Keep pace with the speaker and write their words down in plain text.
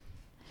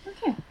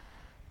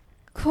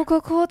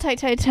Cool.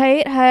 Tight. Hi.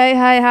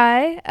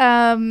 Hi.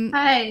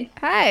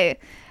 Hi.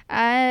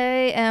 I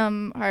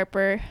am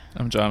Harper,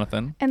 I'm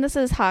Jonathan. and this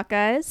is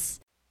Hawkeyes.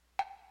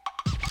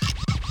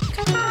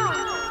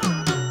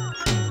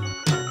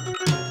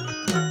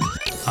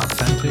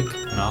 Authentic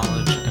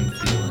knowledge and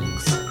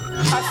feelings.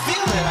 I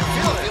feel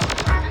it.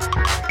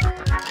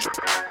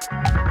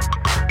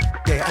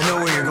 Okay, I know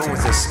where you're going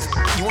with this.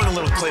 You want a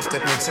little clip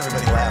that makes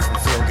everybody laugh and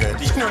feel good.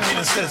 You know what I mean?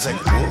 Instead it's like,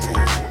 whoa.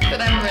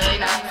 But I'm really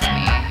not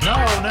funny. No.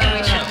 And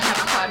we shouldn't have a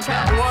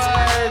podcast. What?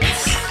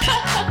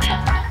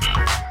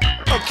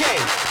 Okay.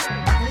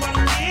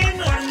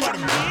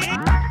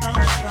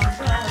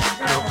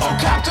 Oh,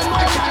 Captain,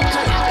 my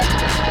Captain.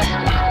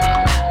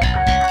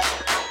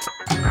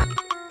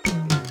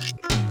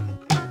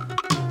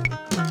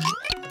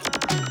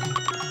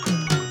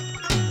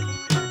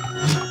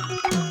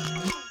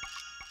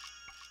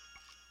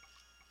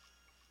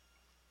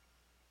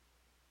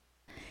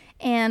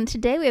 And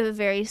today we have a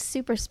very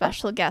super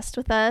special guest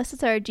with us.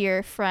 It's our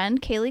dear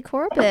friend, Kaylee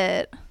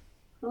Corbett.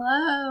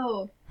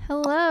 Hello.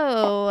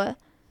 Hello.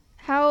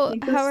 How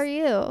are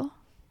you?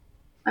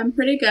 I'm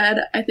pretty good.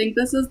 I think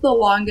this is the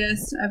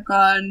longest I've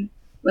gone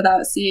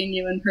without seeing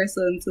you in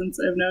person since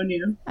I've known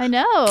you. I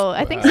know.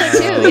 I think so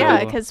too.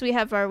 Yeah, because we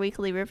have our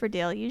weekly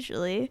Riverdale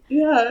usually.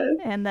 Yeah.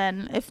 And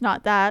then if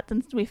not that,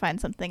 then we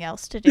find something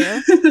else to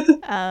do.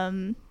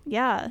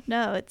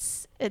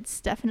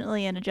 It's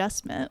definitely an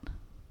adjustment.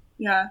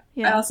 Yeah.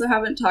 I also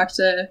haven't talked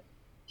to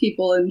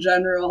people in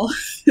general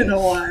in a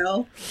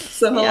while.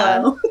 So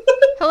hello.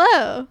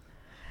 Hello.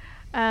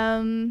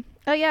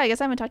 Oh yeah, I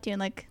guess I haven't talked to you in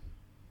like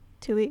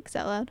 2 weeks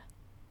out loud.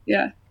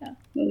 Yeah, at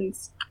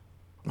least.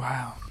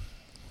 Wow.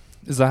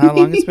 Is that how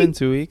long it's been?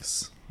 2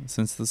 weeks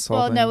since this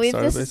whole thing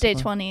started? This is day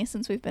basically? 20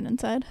 since we've been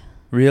inside.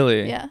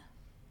 Really? Yeah.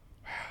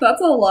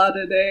 That's a lot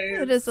of days.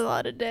 It is a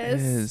lot of It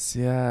days. is, I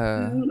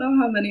yeah. don't know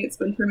how many it's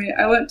been for me.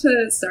 I went to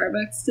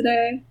Starbucks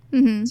today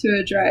Mm-hmm. to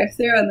a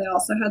drive-thru, and they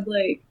also had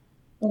like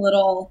a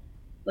little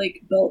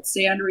like built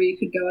stand where you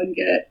could go and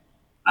get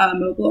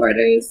mobile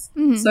orders.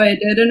 Mm-hmm. So I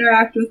did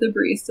interact with the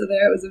barista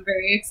there. It was a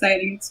very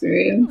exciting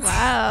experience.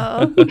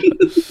 Wow.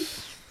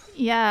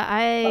 Yeah,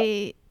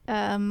 I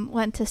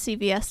went to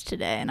CVS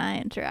today and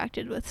I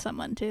interacted with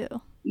someone too.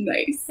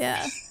 Nice.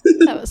 Yeah,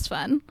 that was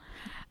fun.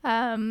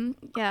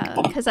 Yeah,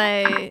 because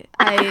I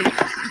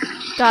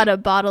got a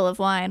bottle of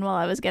wine while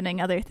I was getting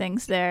other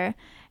things there,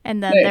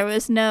 and then Nice. there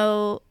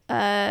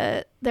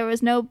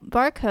was no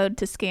barcode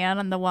to scan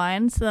on the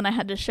wine, so then I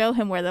had to show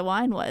him where the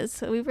wine was.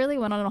 So we really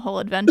went on a whole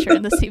adventure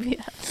in the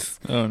CVS.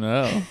 Oh,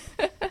 no.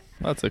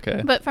 That's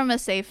okay. But from a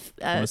safe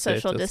From a safe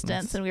social distance.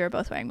 distance, and we were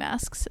both wearing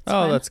masks. It's Oh,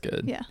 fine. that's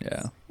good. Yeah.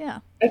 Yeah.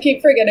 I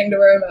keep forgetting to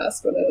wear a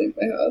mask when I leave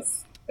my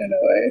house. I know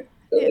I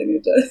really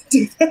need to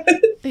do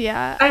that.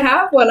 Yeah. I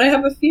have one. I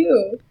have a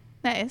few.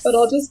 Nice. But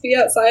I'll just be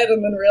outside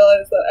and then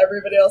realize that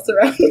everybody else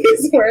around me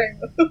is wearing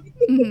them.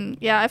 Mhm.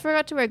 Yeah, I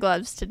forgot to wear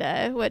gloves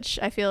today, which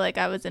I feel like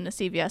I was in a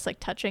CVS like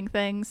touching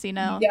things, you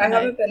know? Yeah, I and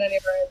haven't been anywhere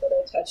that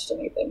I touched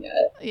anything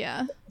yet.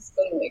 Yeah. It's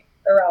been like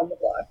around the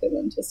block and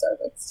then to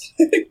Starbucks.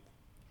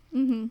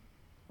 Mm-hmm.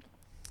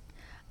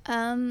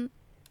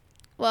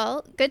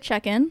 Well, good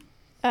check-in.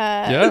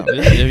 Yeah,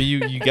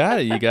 you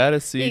got it. You got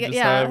to see just how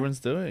yeah. everyone's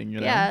doing, you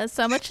know? Yeah,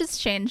 so much is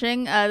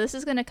changing. This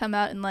is going to come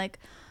out in like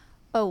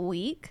a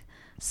week.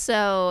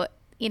 So,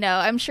 you know,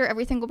 I'm sure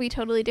everything will be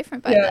totally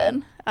different by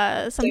then.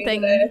 Something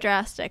Day-to-day.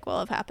 drastic will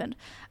have happened.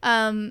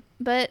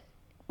 But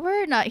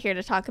we're not here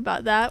to talk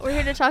about that. We're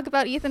here to talk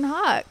about Ethan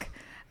Hawke.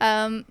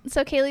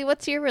 So, Kaylee,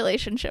 what's your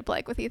relationship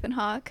like with Ethan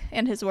Hawke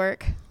and his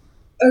work?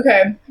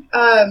 Okay.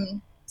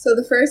 So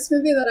the first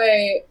movie that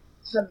I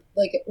have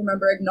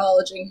remember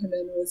acknowledging him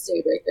in was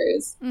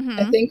Daybreakers. Mm-hmm.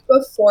 I think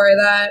before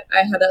that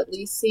I had at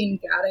least seen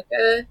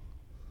Gattaca,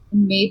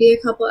 maybe a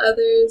couple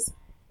others,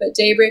 but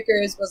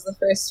Daybreakers was the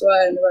first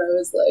one where I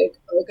was like,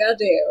 oh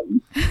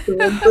goddamn, who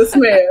is this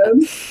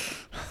man?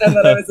 And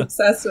then I was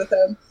obsessed with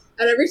him.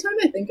 And every time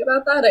I think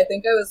about that, I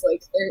think I was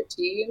like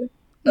 13,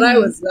 but I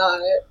was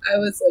not. I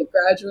was like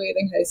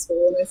graduating high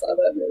school when I saw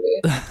that movie,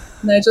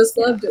 and I just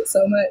loved it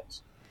so much.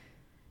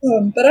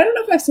 But I don't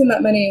know if I've seen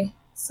that many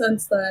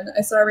since then.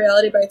 I saw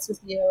Reality Bites with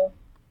you.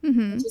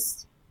 Mm-hmm. I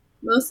just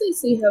mostly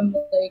see him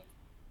like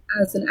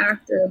as an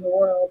actor in the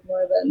world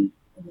more than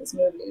in his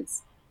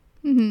movies.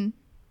 Mm-hmm.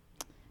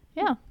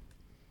 Yeah.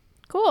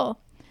 Cool.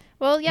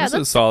 Well, yeah,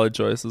 Those are solid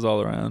choices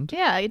all around.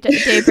 yeah,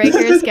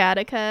 Daybreakers,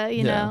 Gattaca,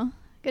 you Yeah. know.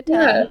 Good time.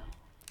 Yeah.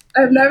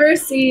 I've never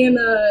seen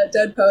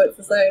Dead Poet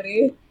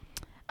Society.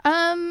 Yeah,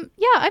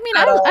 I mean,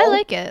 At I all.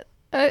 like it.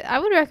 I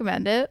would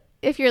recommend it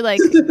if you're like,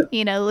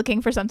 you know,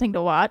 looking for something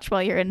to watch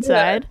while you're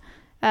inside.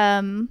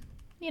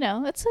 You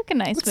know, it's like a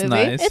nice It's movie.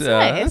 nice, It's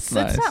yeah, nice. it's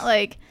nice. It's not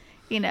like,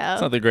 you know,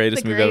 It's not the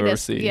greatest movie I've ever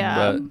seen,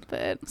 yeah,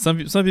 but some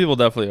people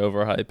definitely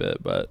overhype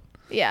it, but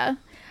yeah.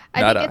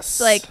 I Not think us.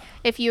 it's like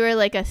if you were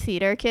like a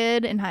theater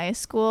kid in high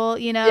school,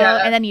 you know, Yeah.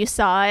 and then you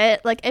saw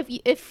it, like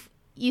if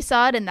you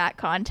saw it in that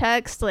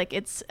context, like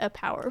it's a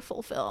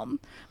powerful film.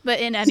 But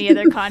in any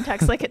other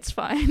context, like it's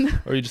fine.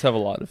 or you just have a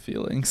lot of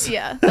feelings.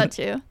 Yeah, that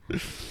too.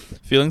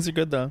 Feelings are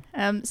good though.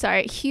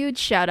 Sorry, huge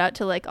shout out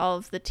to like all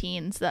of the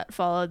teens that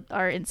followed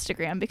our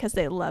Instagram because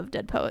they love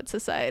Dead Poet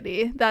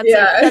Society. That's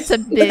a I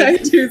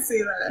big do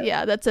see that.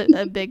 yeah, that's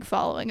a big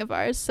following of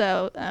ours.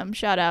 So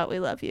shout out, we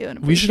love you and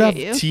We should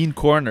appreciate have you. Teen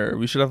Corner.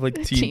 We should have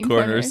like Teen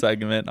Corner Corner.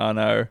 segment on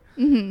our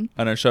Mm-hmm.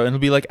 on our show, and it'll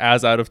be like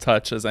as out of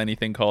touch as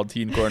anything called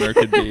Teen Corner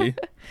could be.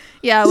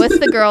 Yeah, with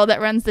the girl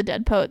that runs the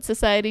Dead Poet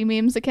Society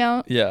memes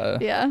account. Yeah.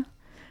 Yeah.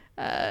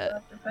 I'll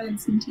have to find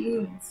some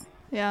teens.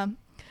 Yeah.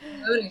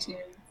 So many teens.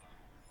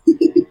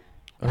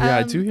 Oh yeah,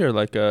 I do hear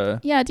like a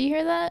Yeah, do you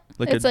hear that?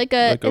 Like It's a- like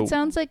a like a it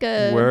sounds like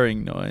a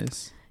whirring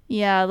noise.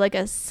 yeah, like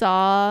a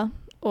saw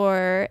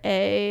or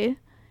a It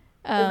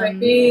might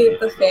be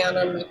the fan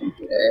on my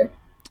computer.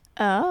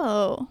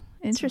 oh,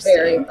 It's interesting.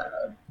 very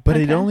loud. But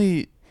it Okay.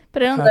 only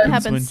But it only happens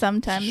happens when-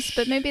 sometimes.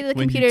 But maybe the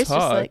when you computer's just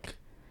talk. like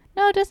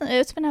no, it doesn't.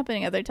 It's been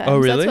happening other times. Oh,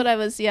 really? That's what I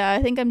was. Yeah,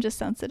 I think I'm just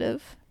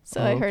sensitive, so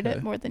Oh, I heard okay.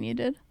 it more than you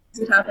did. Is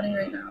it happening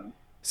right now?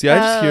 See, I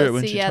just hear Oh, it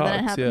when see, she yeah, talks. then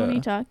it happens Yeah. when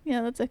you talk.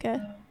 Yeah, that's okay.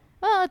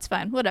 Well, it's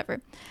fine.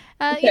 Whatever.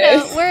 You Okay.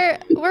 know,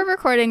 we're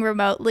recording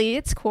remotely.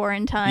 It's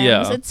quarantine.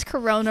 Yeah. It's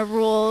Corona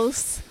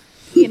rules.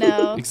 You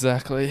know.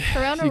 Exactly.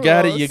 Corona You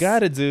got rules. You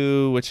gotta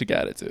do what you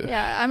gotta do.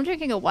 Yeah, I'm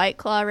drinking a White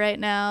Claw right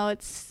now.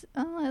 It's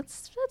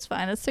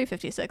fine. It's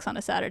 3:56 on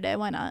a Saturday.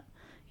 Why not?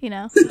 You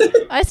know,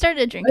 I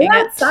started drinking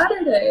Yeah, it. it's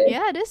Saturday.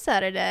 Yeah, it is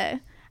Saturday.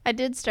 I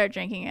did start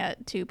drinking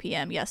at 2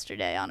 p.m.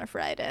 yesterday on a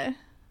Friday.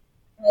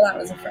 Well, that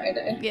was a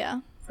Friday. Yeah,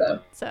 So,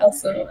 so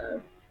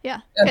also, yeah,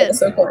 and good.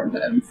 also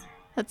quarantines.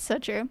 That's so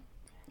true.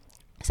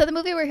 So the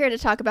movie we're here to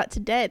talk about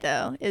today,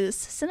 though, is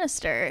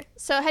Sinister.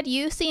 So had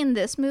you seen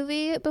this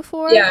movie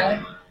before?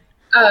 Yeah.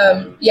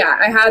 Yeah,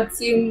 I had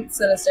seen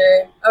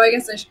Sinister. Oh, I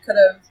guess I could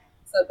have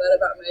said that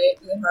about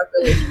my Ethan Hawke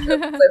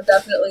relationship, because I've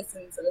definitely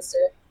seen Sinister.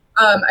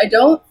 I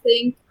don't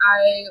think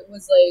I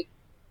was, like,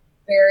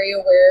 very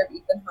aware of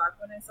Ethan Hawke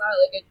when I saw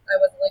it. Like, I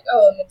wasn't like,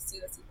 oh, I'm going to see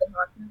this Ethan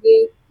Hawke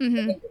movie. I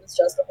Mm-hmm. think it was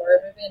just a horror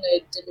movie, and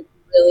I didn't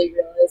really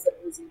realize that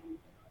it was even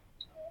Ethan Hawke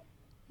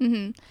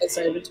until Mm-hmm. I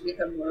started to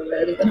become more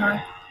aware of Ethan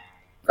Hawke.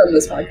 From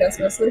this podcast,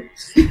 mostly.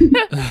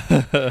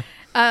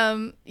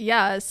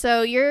 Yeah.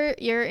 So you're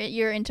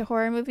into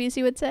horror movies,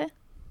 you would say?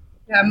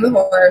 Yeah, I'm the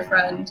horror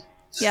friend.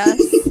 Yes.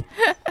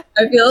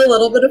 I feel a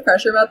little bit of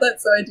pressure about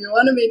that, so I do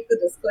want to make the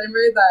disclaimer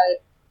that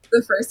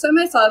the first time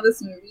I saw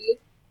this movie,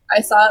 I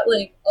saw it,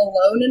 like,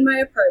 alone in my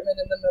apartment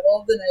in the middle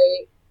of the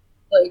night,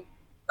 like,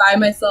 by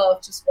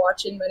myself, just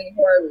watching many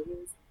horror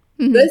movies.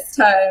 Mhm. This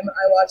time,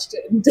 I watched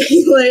it in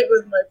daylight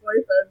with my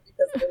boyfriend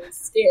because I was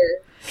scared.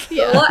 So a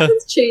Yeah. lot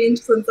has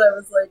changed since I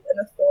was, like,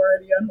 an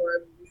authority on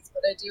horror movies,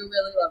 but I do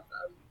really love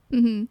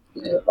them.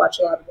 Mm-hmm. I watch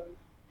a lot of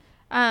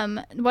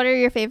them. What are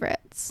your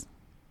favorites?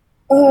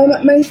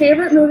 My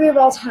favorite movie of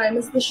all time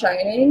is The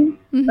Shining,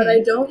 Mhm. but I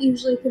don't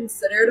usually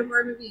consider it a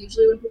horror movie.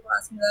 Usually when people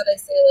ask me that, I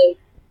say, like,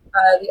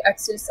 The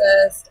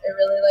Exorcist. I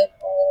really like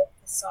all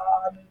of the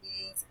Saw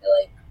movies. I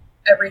like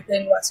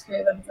everything Wes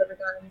Craven has ever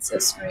done, so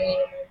Scream,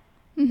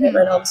 Mhm.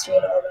 Nightmare on Elm Street,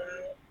 all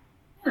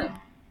that. Yeah.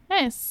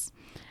 Nice.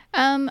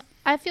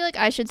 I feel like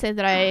I should say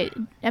that I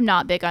am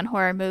not big on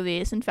horror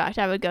movies. In fact,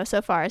 I would go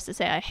so far as to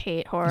say I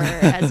hate horror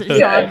as a Yeah.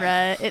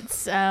 genre.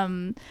 It's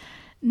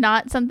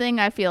not something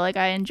I feel like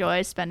I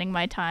enjoy spending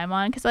my time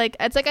on, because like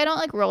it's like I don't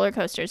like roller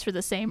coasters for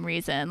the same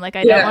reason. Like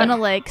I don't Yeah. want to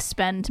like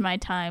spend my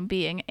time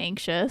being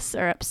anxious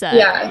or upset.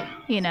 Yeah.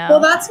 You know.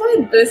 Well, that's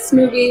why this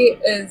movie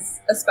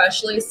is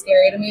especially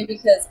scary to me,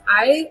 because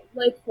I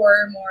like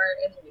horror more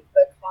in, like,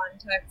 the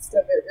context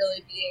of it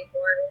really being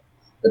horror.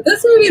 But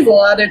this movie is a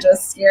lot of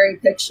just scary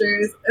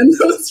pictures, and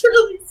those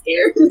really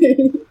scare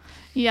me.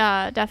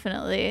 Yeah,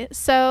 definitely.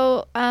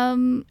 So,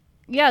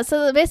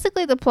 so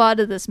basically the plot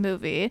of this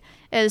movie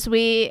is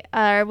we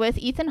are with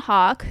Ethan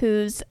Hawke,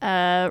 who's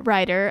a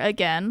writer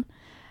again,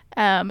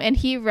 and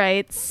he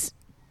writes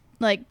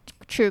like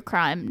true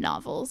crime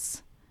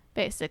novels,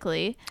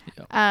 basically.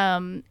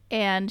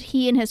 And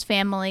he and his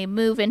family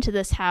move into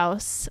this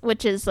house,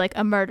 which is like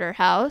a murder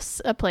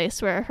house, a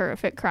place where a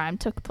horrific crime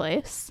took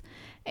place.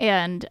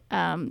 And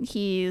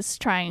he's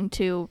trying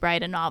to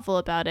write a novel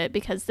about it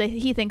because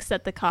he thinks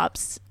that the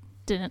cops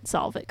didn't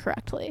solve it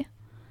correctly.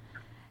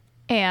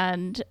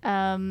 And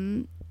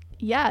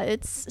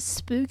it's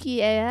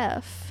spooky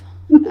AF,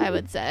 I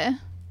would say.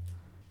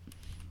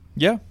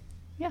 Yeah.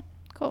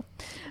 Cool.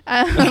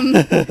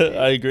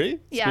 I agree.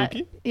 Yeah,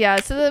 Spooky. yeah.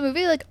 So the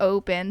movie like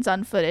opens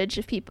on footage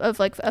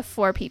of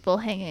four people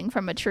hanging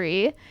from a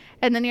tree,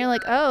 and then you're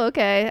like, oh,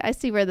 okay, I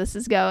see where this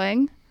is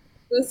going.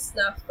 The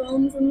snuff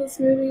films in this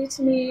movie,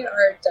 to me,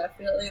 are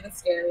definitely the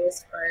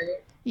scariest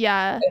part.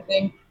 Yeah, I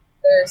think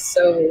they're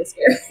so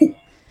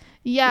scary.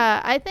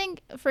 yeah. I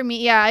think for me,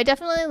 yeah, I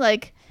definitely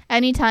like.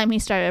 Anytime he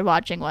started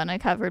watching one, I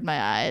covered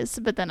my eyes,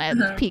 but then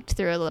I peeked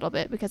through a little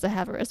bit because I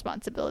have a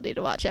responsibility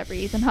to watch every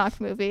Ethan Hawke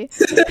movie.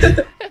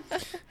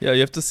 Yeah,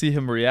 you have to see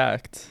him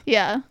react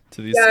Yeah.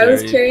 to these Yeah, scary I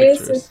was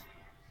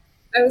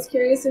pictures.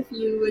 curious if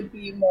you would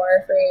be more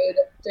afraid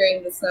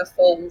during the snuff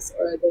films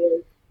or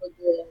the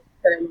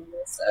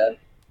paranormal stuff.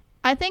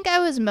 I think I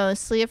was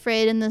mostly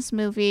afraid in this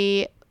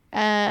movie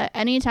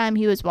anytime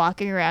he was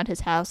walking around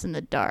his house in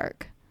the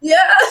dark. Yeah.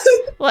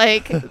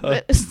 Like, he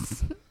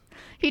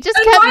just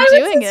And kept why was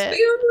doing his it.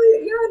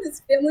 family? Yeah,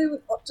 his family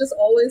just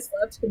always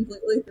slept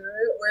completely through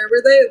it. Where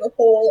were they the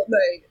whole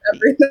night,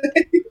 every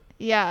night?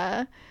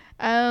 Yeah.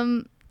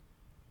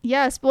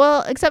 Yes,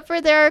 well, except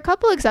for there are a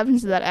couple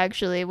exceptions to that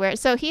actually, where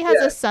so he has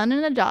Yeah. a son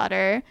and a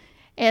daughter,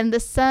 and the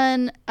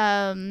son,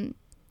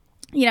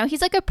 you know,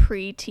 he's like a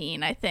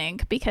preteen, I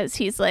think, because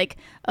he's like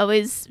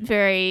always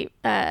very,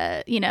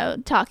 you know,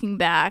 talking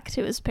back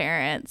to his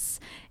parents,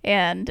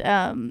 and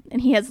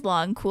he has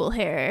long, cool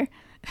hair,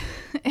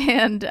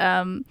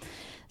 and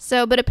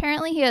so, but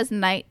apparently he has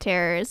night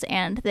terrors,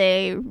 and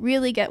they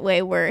really get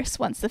way worse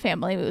once the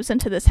family moves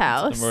into this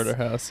house. The murder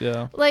house,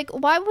 yeah. Like,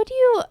 why would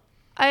you?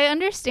 I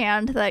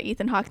understand that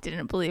Ethan Hawke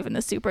didn't believe in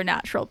the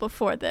supernatural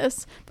before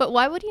this, but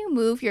why would you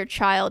move your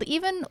child,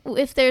 even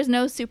if there's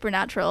no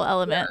supernatural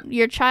element,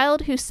 your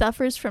child who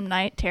suffers from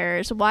night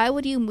terrors, why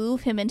would you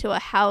move him into a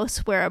house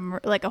where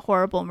a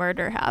horrible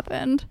murder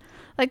happened?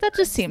 Like, that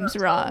just seems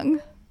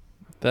wrong.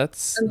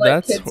 That's And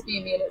like kids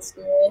being mean at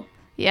school.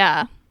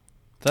 Yeah.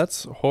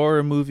 That's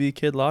horror movie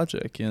kid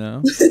logic, you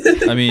know?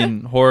 I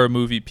mean, horror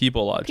movie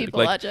people logic.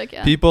 People logic,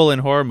 yeah. People in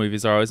horror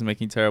movies are always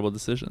making terrible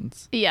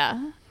decisions.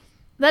 Yeah.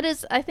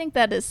 I think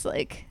that is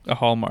like A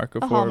hallmark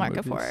of a horror hallmark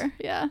movies. of horror.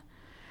 Yeah.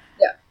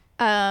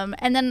 Yeah.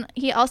 And then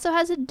he also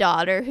has a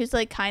daughter who's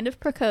like kind of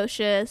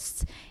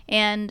precocious,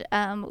 and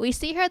we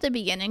see her at the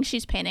beginning.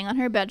 She's painting on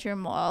her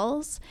bedroom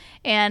walls,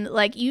 and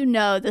like, you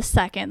know, the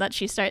second that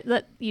you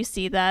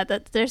see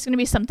that there's gonna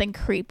be something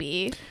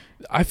creepy.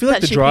 I feel like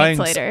that the she paints drawings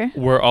later.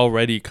 were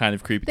already kind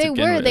of creepy They to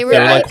begin were. with. They They were were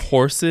like- like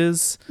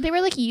horses. They were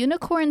like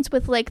unicorns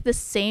with like the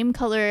same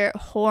color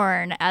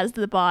horn as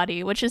the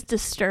body, which is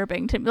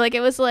disturbing to me. Like, it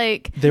was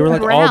like They were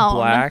like brown. all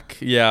black.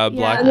 Yeah,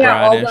 black, And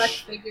yeah, all brownish. black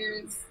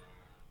figures.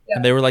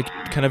 And they were like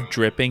kind of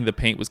dripping. The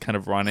paint was kind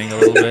of running a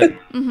little bit.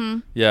 Mm-hmm.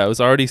 Yeah, it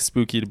was already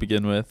spooky to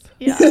begin with.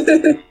 Yeah.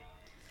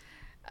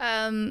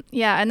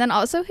 Yeah, and then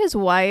also his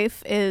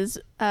wife is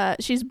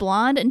she's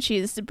blonde and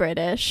she's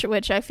British,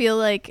 which I feel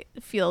like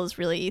feels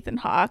really Ethan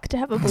Hawke to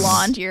have a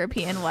blonde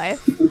European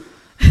wife.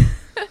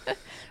 Yeah,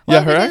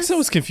 Well, her because- accent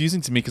was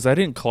confusing to me because I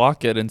didn't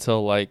clock it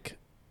until like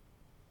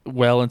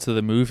well into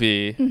the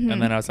movie,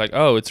 and then I was like,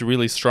 "Oh, it's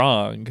really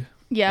strong."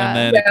 Yeah. And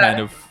then it Yeah. kind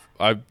of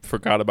I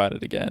forgot about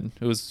it again.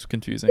 It was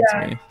confusing Yeah.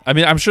 to me. I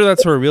mean, I'm sure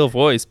that's her real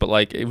voice, but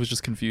like it was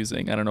just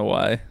confusing. I don't know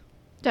why.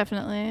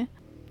 Definitely.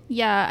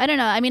 Yeah, I don't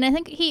know. I mean, I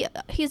think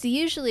he's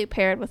usually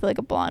paired with like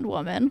a blonde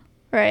woman,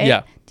 right?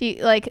 Yeah. Do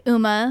you, like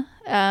Uma,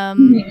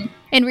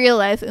 in real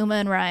life, Uma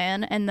and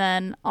Ryan, and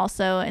then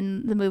also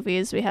in the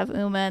movies we have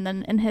Uma, and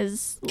then in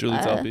his Julie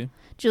Delpy.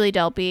 Julie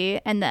Delpy,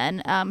 and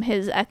then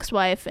his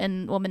ex-wife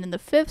in Woman in the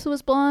Fifth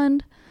was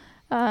blonde.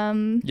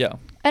 Yeah.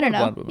 I don't Or know.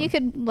 blonde woman. You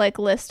could like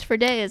list for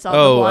days all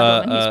the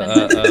blonde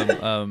women he's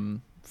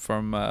been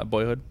from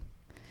Boyhood.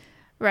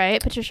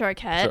 right, Patricia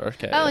Arquette.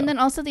 Arquette, Oh, yeah. and then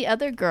also the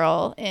other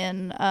girl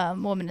in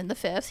Woman in the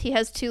Fifth. He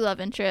has 2 love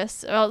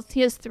interests. Well,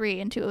 he has 3,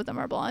 and 2 of them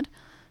are blonde.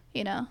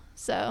 You know,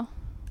 so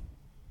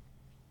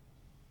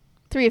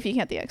 3 if you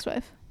count the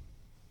ex-wife.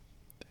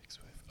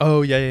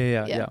 Oh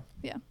yeah.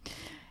 Yeah.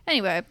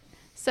 Anyway,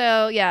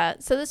 so yeah,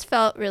 so this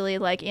felt really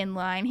like in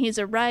line. He's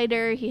a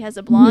writer. He has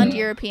a blonde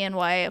European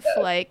wife.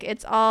 Like,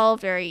 it's all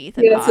very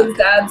Ethan He has his Hawke.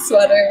 dad's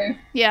sweater.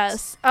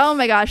 Yes. Oh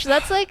my gosh,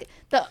 that's like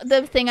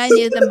the thing I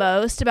knew the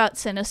most about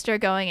Sinister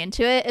going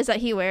into it is that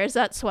he wears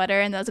that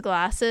sweater and those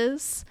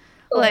glasses.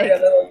 Oh Like, my God,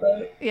 I love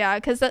that. yeah,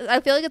 because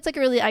I feel like it's like a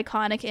really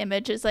iconic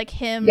image. It's like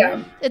him.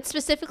 Yeah. It's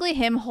specifically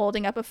him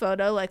holding up a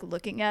photo, like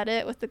looking at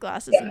it with the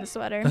glasses Yeah. and the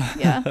sweater.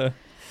 Yeah.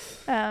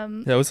 Yeah,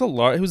 it was a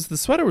large. It was the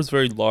sweater was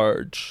very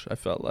large. I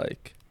felt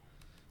like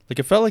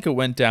it felt like it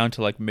went down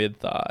to like mid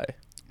thigh.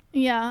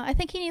 Yeah, I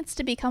think he needs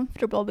to be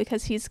comfortable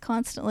because he's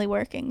constantly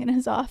working in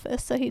his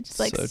office, so he just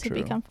likes So to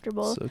be true.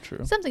 comfortable. So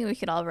true. Something we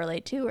could all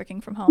relate to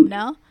working from home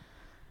now.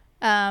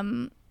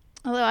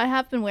 Although I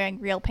have been wearing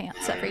real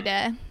pants every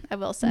day, I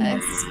will say.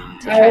 Yes.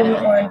 To I try haven't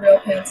to, worn real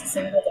pants a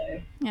single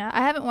day. yeah,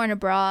 I haven't worn a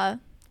bra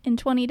in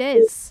 20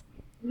 days.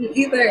 Me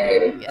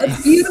either. Yes.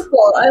 That's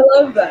beautiful. I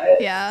love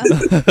that. Yeah.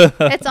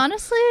 It's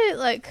honestly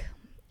like,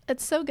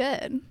 it's so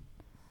good.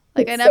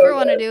 Like, I It's never so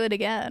want to good. do it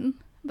again.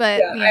 But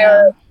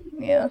Yeah,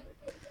 yeah.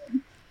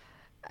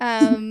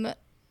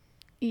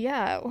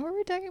 Yeah, what were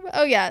we talking about?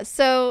 Oh yeah,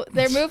 so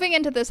they're moving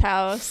into this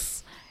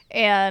house,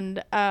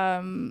 and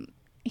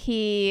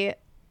he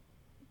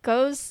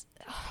goes,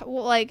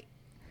 well, like,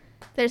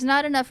 there's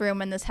not enough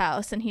room in this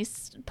house, and he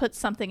puts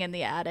something in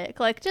the attic.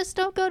 Like, just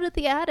don't go to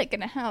the attic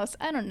in a house.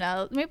 I don't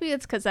know. Maybe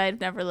it's because I've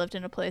never lived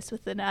in a place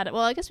with an attic.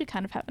 Well, I guess we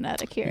kind of have an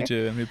attic here. Me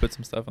too. And we put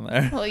some stuff in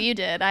there. Well, you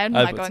did. I'm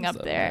I not put going some up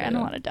stuff there. in there, I don't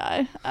yeah. want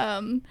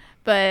to die.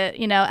 But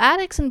you know,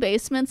 attics and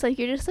basements, like,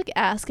 you're just like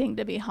asking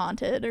to be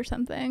haunted or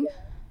something.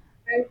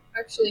 I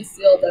actually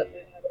sealed up my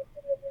attic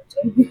when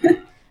I moved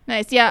in.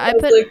 Nice. Yeah, I It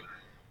was put. like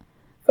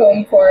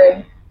foam core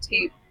and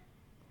tape.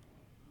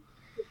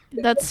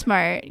 That's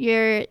smart.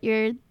 You're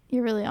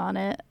really on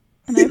it,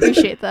 and I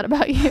appreciate that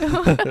about you.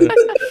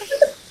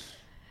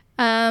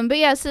 But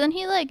yeah, so then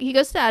he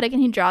goes to the attic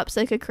and he drops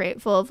like a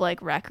crate full of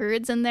like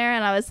records in there,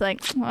 and I was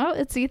like, well,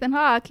 it's Ethan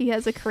Hawke. He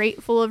has a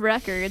crate full of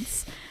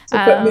records To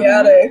put in the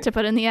attic. To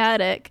put in the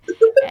attic.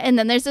 And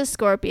then there's a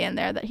scorpion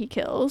there that he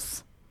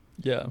kills.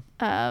 Yeah.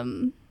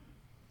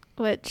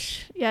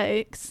 Which,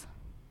 yikes.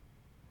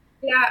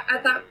 Yeah,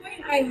 at that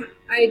point,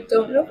 I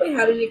don't know if we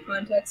had any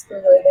context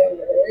for where they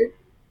were,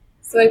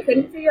 so I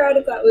couldn't figure out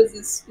if that was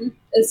a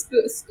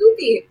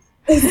spooky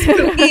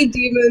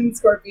demon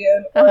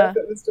scorpion, or if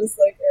it was just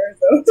like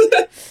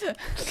Arizona.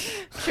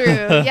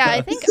 True. Yeah,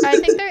 I think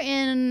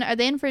are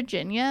they in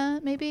Virginia,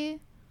 maybe?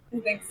 I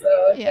think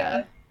so.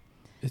 Yeah.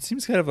 It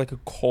seems kind of like a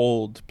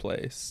cold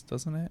place,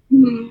 doesn't it?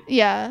 Mm-hmm.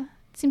 Yeah.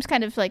 It seems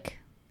kind of like,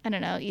 I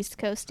don't know, East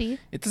Coasty.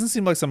 It doesn't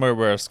seem like somewhere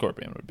where a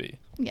scorpion would be.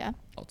 Yeah.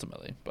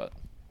 Ultimately, but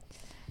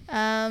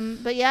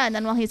yeah, and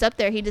then while he's up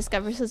there, he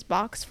discovers this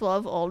box full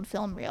of old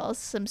film reels,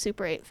 some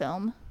Super 8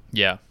 film.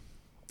 yeah.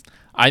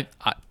 I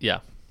yeah.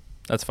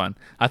 That's fun.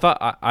 I thought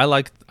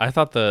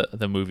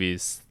the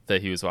movies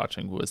that he was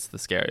watching was the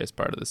scariest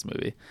part of this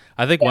movie.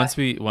 I think once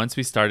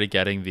we started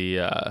getting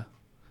the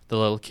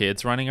little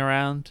kids running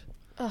around,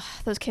 ugh,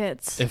 those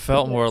kids. it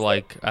felt more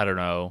like, I don't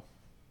know.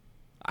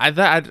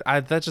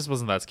 That just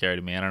wasn't that scary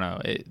to me. I don't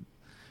know.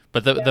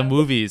 But the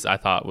movies I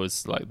thought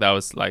was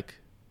like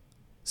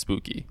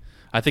spooky.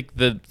 I think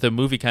the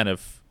movie kind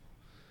of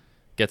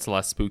gets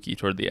less spooky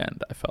toward the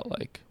end, I felt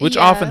like, which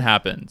often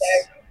happens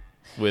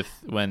with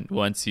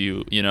once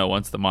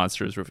the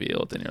monster is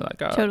revealed and you're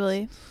like, oh,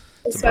 totally.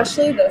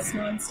 Especially this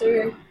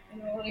monster. I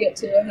don't want to get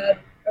too ahead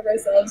of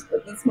ourselves,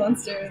 but this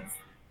monster is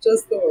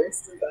just the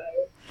worst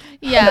design.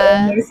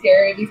 Yeah. They're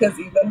scary because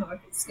Ethan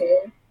Hawke is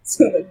scared,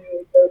 so then you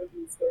would go to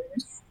be scared.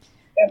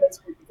 And there's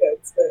creepy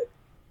kids, but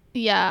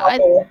yeah,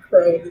 awful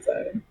crow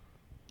design.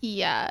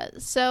 Yeah.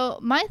 So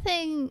my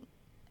thing.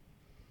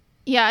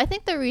 Yeah, I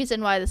think the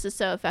reason why this is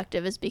so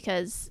effective is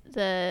because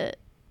the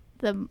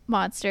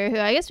monster, who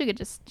I guess we could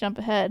just jump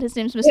ahead. His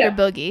name's Mr.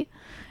 Boogie.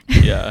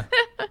 Yeah.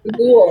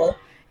 Cool.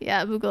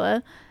 Yeah,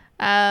 Boogala.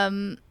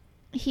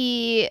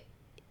 He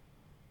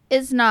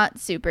is not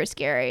super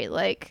scary,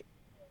 like,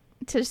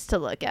 just to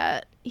look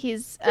at.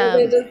 He's So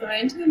they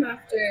designed him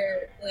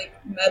after like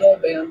metal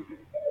band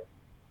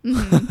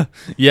people.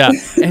 Yeah,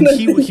 and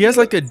he has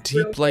like a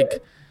deep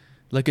like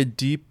a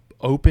deep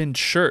open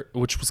shirt,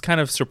 which was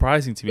kind of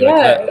surprising to me.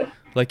 Yeah.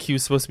 Like he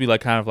was supposed to be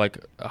like kind of like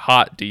a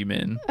hot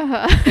demon.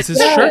 'Cause his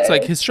Yeah.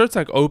 shirt's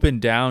like open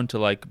down to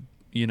like,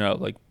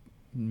 like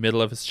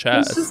middle of his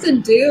chest. He's just a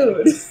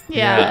dude.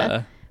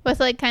 yeah, with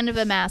like kind of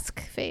a mask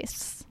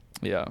face.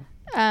 Yeah.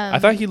 I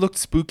thought he looked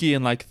spooky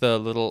in like the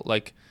little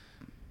like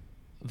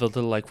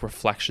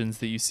reflections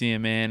that you see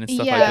him in and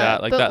stuff like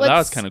that. Like that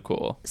was kind of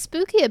cool.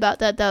 Spooky about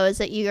that though is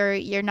that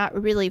you're not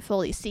really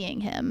fully seeing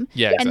him.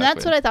 Yeah, exactly. And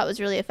that's what I thought was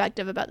really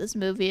effective about this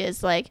movie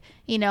is like,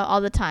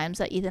 all the times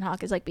that Ethan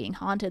Hawke is like being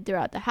haunted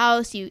throughout the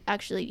house, you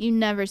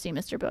never see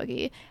Mr.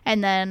 Boogie.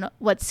 And then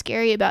what's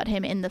scary about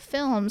him in the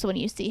films when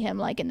you see him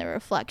like in the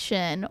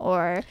reflection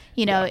or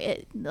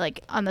it,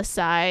 like on the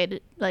side,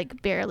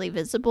 like barely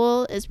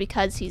visible, is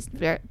because he's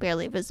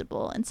barely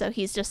visible, and so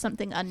he's just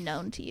something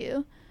unknown to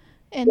you.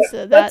 And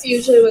so that's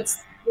usually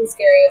what's the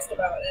scariest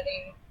about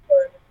any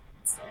horror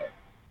movie.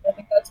 I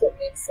think that's what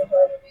makes the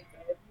horror movie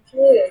good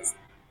usually is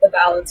the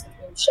balance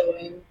between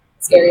showing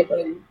a scary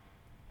thing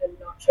and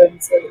not showing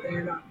a scary thing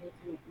or not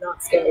making it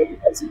not scary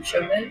because you've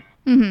shown it.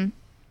 Mm-hmm.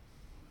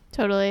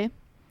 Totally.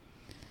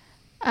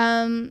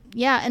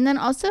 Yeah, and then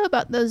also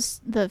about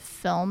the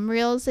film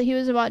reels that he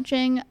was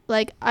watching,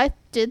 like I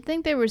did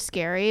think they were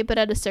scary, but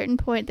at a certain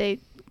point they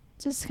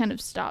just kind of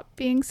stopped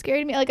being scary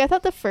to me. Like I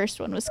thought the first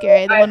one was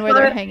scary, the one where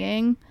they're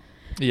hanging.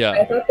 Yeah.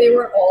 I thought they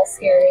were all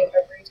scary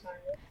every time.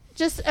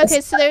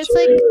 So there's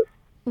like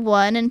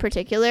one in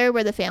particular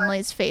where the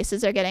family's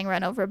faces are getting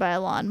run over by a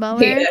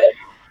lawnmower. Yeah.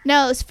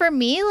 No, it's for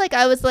me, like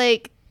I was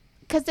like,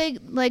 because they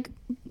like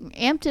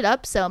amped it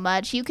up so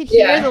much, you could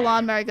hear the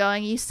lawnmower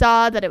going. You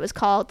saw that it was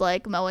called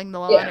like mowing the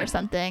lawn or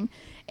something,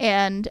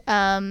 and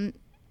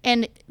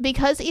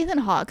because Ethan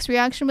Hawke's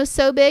reaction was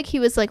so big, he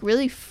was like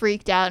really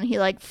freaked out and he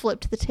like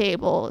flipped the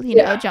table,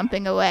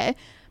 jumping away.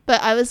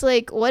 But I was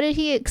like, what did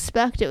he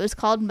expect? It was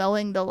called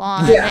mowing the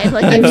lawn. Yeah, and,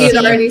 like, and he's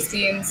already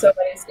seen so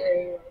many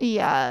scary ones.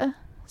 Yeah.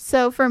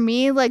 So for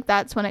me, like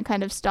that's when it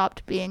kind of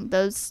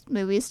those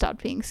movies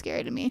stopped being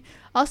scary to me.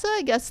 Also,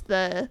 I guess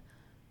the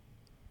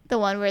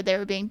one where they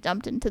were being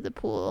dumped into the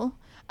pool.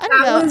 I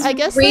don't know. I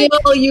guess real,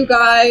 you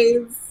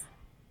guys.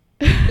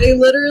 They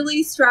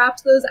literally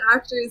strapped those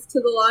actors to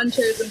the lawn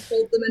chairs and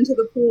pulled them into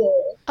the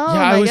pool. Oh yeah,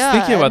 my I was God.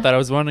 thinking about that. I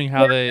was wondering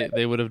how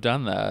they would have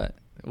done that,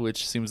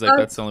 which seems like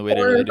that's the only way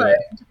to really do it.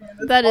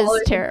 That is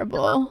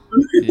terrible.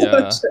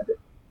 Yeah.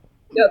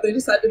 Yeah, they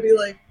just had to be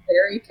like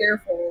very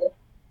careful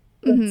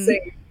and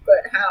safe,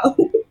 but how?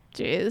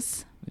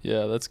 Jeez.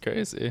 Yeah, that's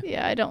crazy.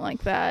 Yeah, I don't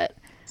like that.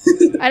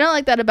 I don't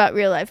like that about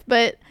real life.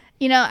 But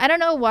You know, I don't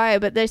know why,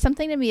 but there's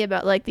something to me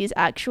about like these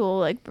actual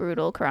like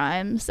brutal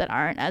crimes that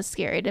aren't as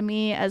scary to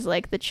me as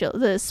like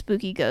the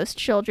spooky ghost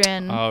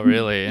children. Oh,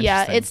 really?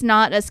 Yeah, Interesting. it's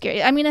not as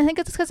scary. I mean, I think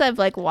it's because I've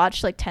like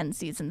watched like 10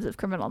 seasons of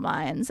Criminal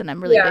Minds, and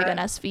I'm really big on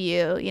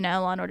SVU, you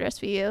know, Law and Order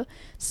SVU.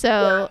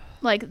 So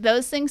like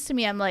those things to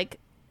me, I'm like,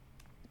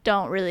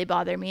 don't really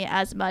bother me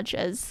as much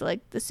as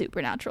like the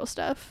supernatural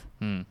stuff.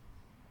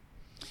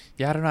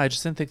 Yeah, I don't know. I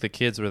just didn't think the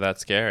kids were that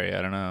scary.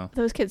 I don't know.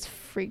 Those kids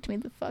freaked me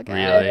the fuck out.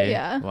 Really?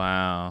 Yeah.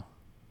 Wow.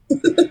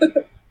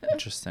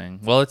 Interesting.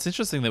 Well, it's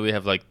interesting that we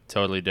have like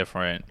totally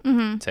different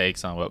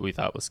takes on what we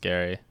thought was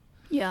scary.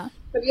 Yeah.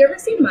 Have you ever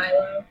seen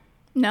Milo?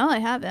 No, I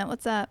haven't.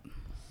 What's that?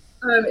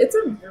 It's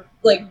a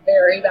like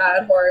very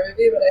bad horror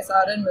movie, but I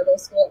saw it in middle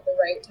school at the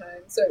right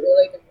time, so it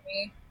really got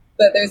me.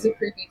 But there's a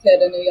creepy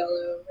kid in a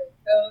yellow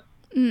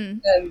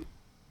raincoat, and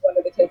one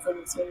of the kids in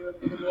this movie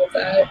reminded me of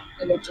that,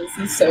 and it just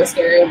is so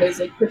scary. There's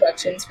like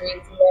projection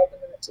screens involved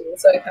in that too,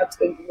 so I kept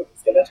thinking it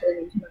was gonna turn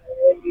into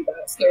Milo and be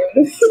that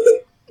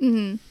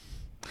scary.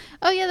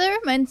 Oh yeah, that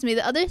reminds me.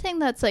 The other thing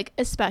that's like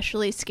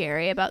especially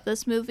scary about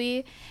this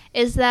movie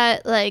is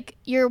that like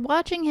you're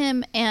watching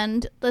him,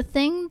 and the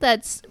thing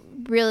that's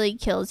really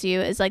kills you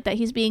is like that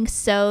he's being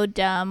so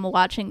dumb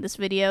watching this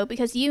video,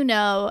 because you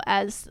know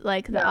as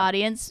like the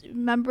audience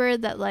member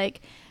that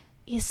like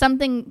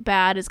something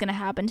bad is going to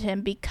happen to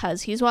him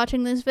because he's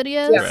watching these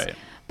videos. Right.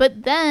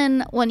 But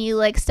then when you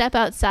like step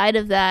outside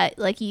of that,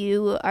 like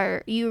you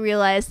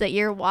realize that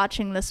you're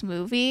watching this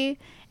movie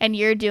and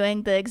you're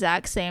doing the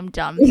exact same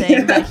dumb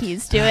thing that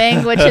he's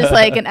doing, which is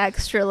like an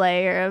extra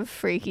layer of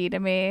freaky to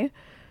me.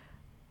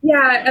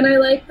 Yeah, and I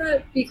like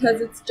that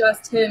because it's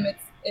just him.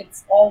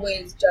 It's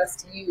always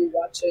just you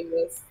watching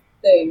this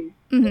thing,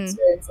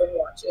 experiencing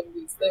watching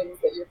these things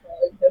that you're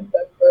calling him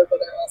dumb for, but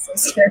are also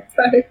scared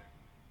by.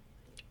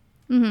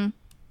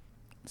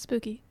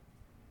 Spooky.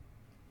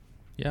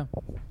 Yeah.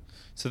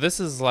 So this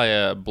is like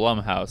a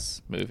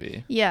Blumhouse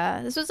movie.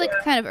 Yeah, this was like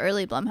kind of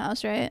early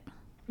Blumhouse, right?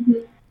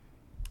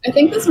 I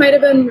think this might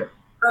have been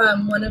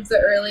one of the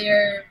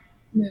earlier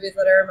movies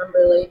that I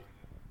remember like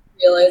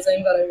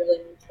realizing that I really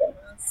liked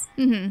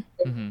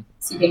Blumhouse.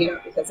 Seeking it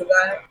out because of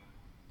that.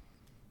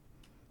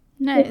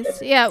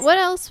 Nice. Yeah, what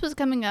else was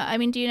coming up? I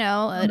mean, do you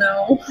know?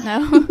 No.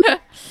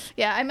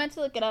 Yeah, I meant to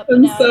look it up, but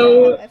I'm now I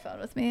don't have my phone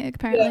with me,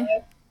 apparently.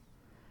 Yeah.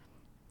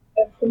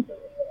 I've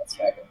completely lost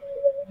track of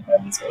my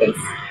own space.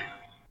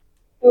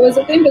 Oh, was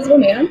it The Invisible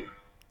Man?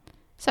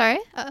 Sorry?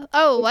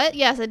 Oh, what?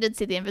 Yes, I did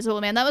see The Invisible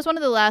Man. That was one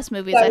of the last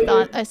movies I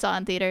thought I saw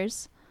in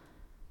theaters.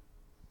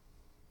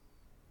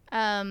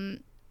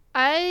 I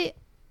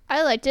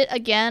liked it.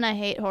 Again, I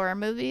hate horror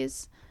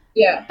movies.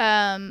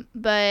 Yeah.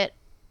 But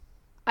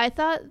I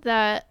thought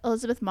that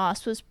Elizabeth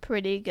Moss was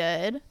pretty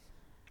good.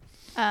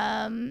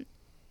 I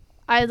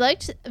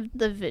liked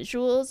the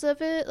visuals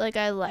of it. Like,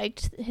 I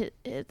liked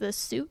the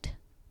suit.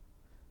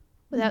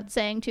 Without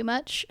saying too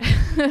much.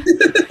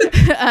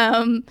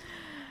 And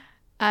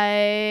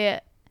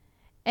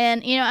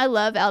you know, I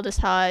love Aldous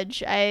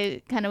Hodge.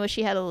 I kind of wish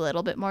he had a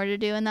little bit more to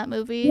do in that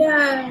movie.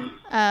 Yeah.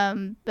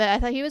 But I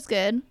thought he was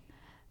good.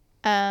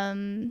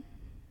 Yeah,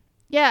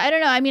 I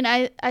don't know. I mean,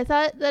 I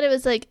thought that it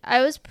was like,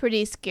 I was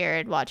pretty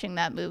scared watching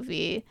that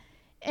movie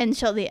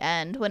until the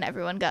end, when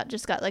everyone got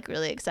like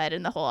really excited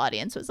and the whole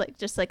audience was like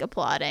just like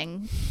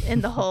applauding in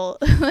the whole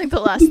like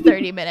the last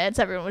 30 minutes.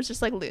 Everyone was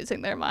just like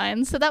losing their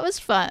minds. So that was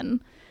fun.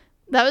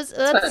 That's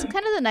kind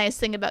of the nice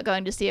thing about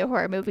going to see a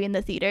horror movie in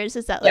the theaters,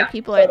 is that like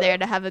people are there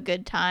to have a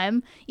good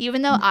time,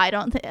 even though I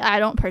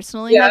don't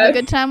personally have a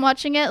good time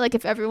watching it. Like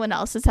if everyone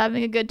else is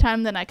having a good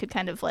time, then I could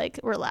kind of like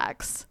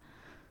relax.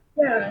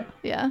 Yeah.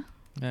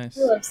 Nice.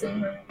 I love seeing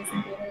horror movies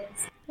in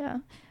theaters. Yeah.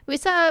 We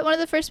saw one of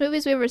the first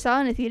movies we ever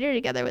saw in a theater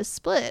together was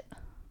Split.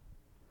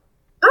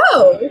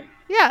 Oh,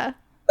 Yeah.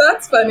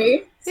 that's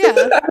funny. Yeah. I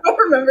don't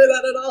remember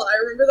that at all. I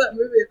remember that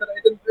movie, but I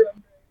didn't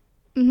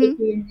remember it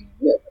being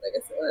you, but I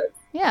guess it was.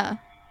 Yeah.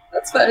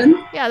 That's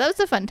fun. Yeah, that was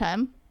a fun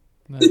time.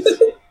 Nice.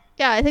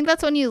 Yeah, I think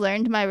that's when you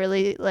learned my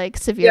really like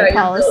severe Yeah,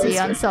 policy really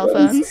on strict cell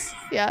ones. phones.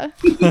 Yeah.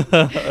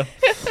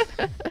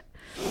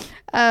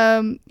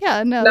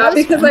 Yeah, no. Not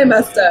because I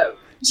messed up,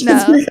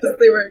 just No. because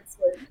they were explained.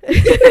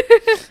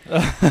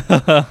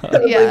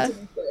 Yeah. To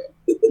be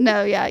clear.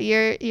 No, yeah,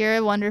 you're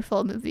a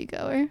wonderful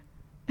moviegoer.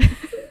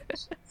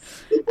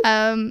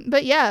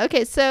 But yeah,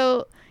 okay,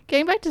 so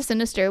getting back to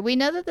Sinister, we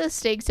know that the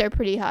stakes are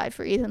pretty high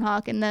for Ethan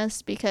Hawke in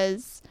this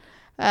because,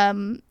 I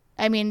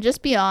mean,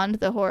 just beyond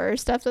the horror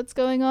stuff that's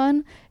going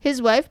on,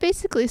 his wife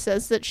basically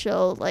says that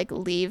she'll like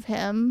leave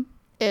him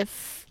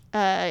if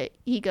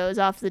he goes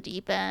off the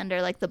deep end,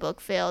 or like the book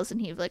fails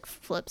and he like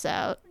flips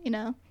out, you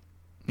know?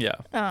 Yeah.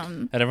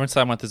 And everyone's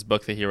talking about this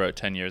book that he wrote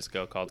 10 years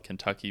ago called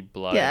Kentucky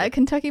Blood. Yeah,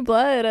 Kentucky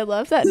Blood. I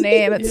love that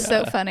name. It's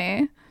so Yeah.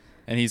 funny.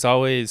 And he's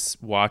always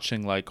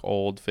watching like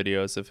old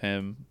videos of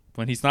him.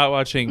 When he's not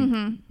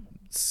watching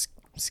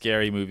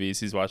scary movies,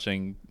 he's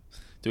doing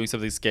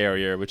something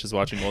scarier, which is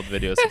watching old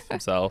videos of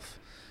himself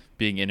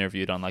being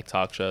interviewed on like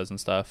talk shows and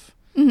stuff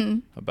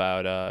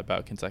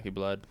about Kentucky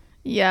Blood.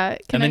 Yeah.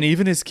 And then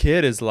even his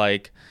kid is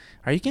like,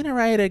 "Are you gonna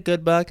write a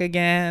good book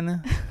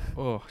again?"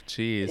 Oh,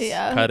 jeez.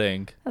 Yeah.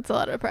 Cutting. That's a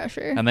lot of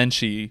pressure. And then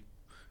she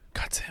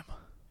cuts him.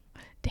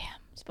 Damn.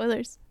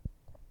 Spoilers.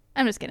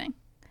 I'm just kidding.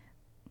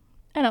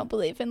 I don't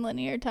believe in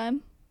linear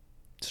time.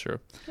 It's true.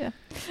 Yeah.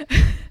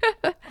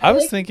 I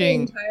was like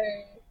thinking...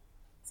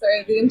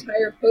 the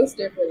entire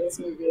poster for this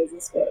movie is a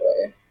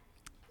spoiler.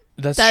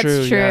 That's That's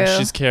true. Yeah, true.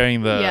 she's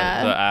carrying the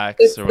Yeah. axe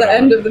It's or the whatever.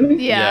 end of the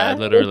movie. Yeah. It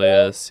literally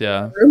is.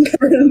 Yeah. Room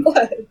covered in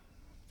blood.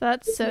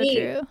 That's so Me.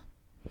 true.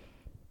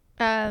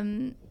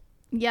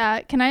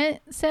 Yeah, can I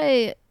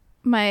say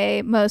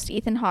my most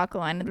Ethan Hawke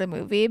line of the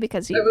movie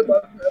because I would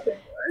love nothing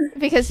more.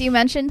 because you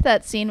mentioned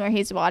that scene where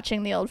he's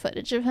watching the old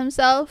footage of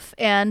himself,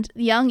 and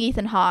young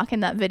Ethan Hawke in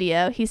that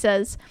video, he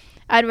says,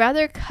 "I'd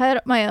rather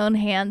cut my own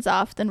hands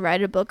off than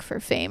write a book for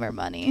fame or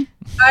money."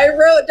 I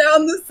wrote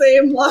down the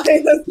same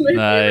line as my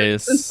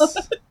Nice.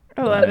 favorite.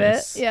 I love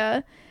Nice. it.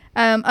 Yeah.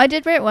 I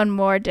did write one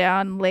more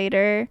down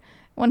later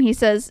when he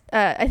says,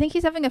 I think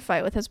he's having a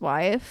fight with his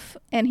wife,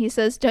 and he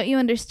says, "Don't you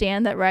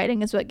understand that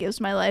writing is what gives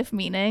my life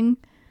meaning?"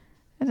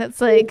 And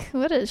it's like,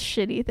 what a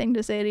shitty thing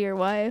to say to your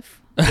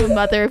wife, the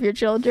mother of your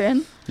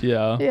children.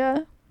 Yeah. Yeah.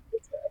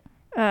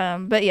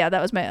 But yeah,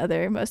 that was my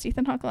other most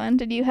Ethan Hawke line.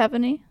 Did you have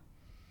any?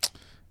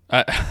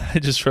 I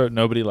just wrote,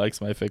 nobody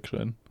likes my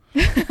fiction.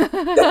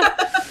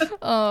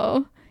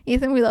 Oh,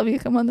 Ethan, we love you.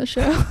 Come on the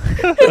show.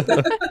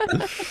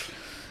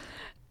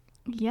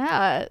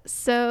 Yeah.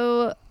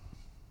 So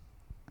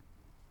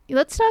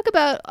let's talk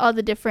about all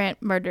the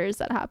different murders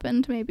that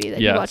happened, maybe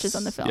that he watches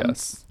on the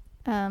films.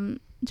 Yes.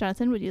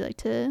 Jonathan, would you like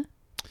to?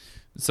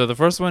 So the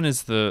first one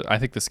is I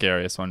think the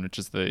scariest one, which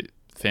is the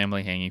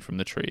family hanging from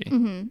the tree.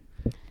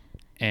 Mm-hmm.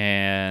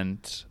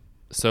 And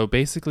so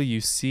basically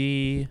you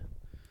see,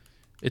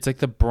 it's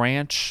like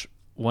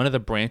one of the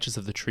branches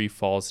of the tree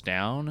falls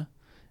down,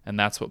 and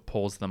that's what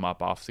pulls them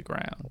up off the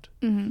ground.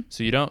 Mm-hmm.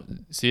 So you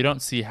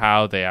don't see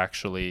how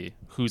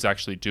who's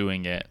actually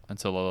doing it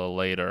until a little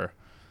later,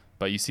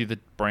 but you see the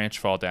branch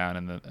fall down,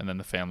 and then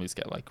the families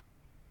get like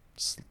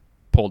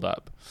pulled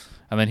up,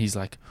 and then he's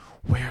like,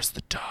 "Where's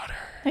the daughter?"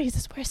 Oh, he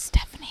says, "Where's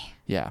Stephanie?"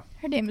 Yeah.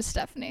 Her name is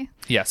Stephanie.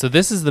 Yeah, so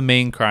this is the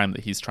main crime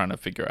that he's trying to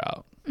figure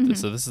out. Mm-hmm.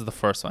 So this is the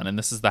first one, and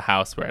this is the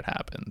house where it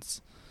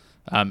happens.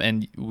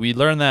 And we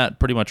learn that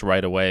pretty much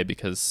right away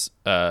because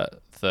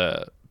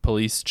the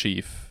police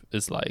chief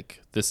is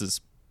like, "This is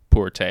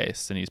poor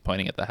taste," and he's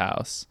pointing at the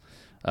house.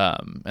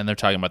 And they're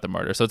talking about the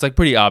murder. So it's like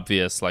pretty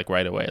obvious, like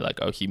right away, like,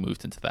 oh, he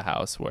moved into the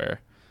house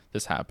where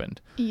this happened.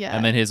 Yeah.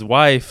 And then his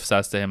wife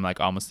says to him, like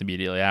almost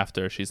immediately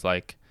after, she's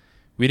like,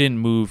 "We didn't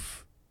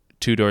move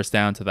 2 doors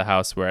down to the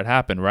house where it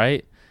happened,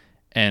 right?"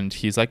 And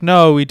he's like,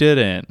 "No, we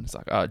didn't." It's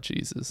like, oh,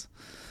 Jesus.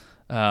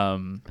 What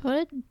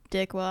a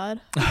dickwad.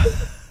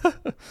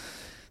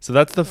 So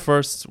that's the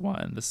first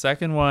one. The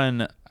second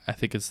one, I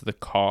think, is the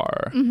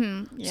car.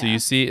 Mm-hmm. Yeah. So you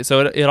see, so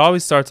it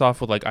always starts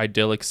off with like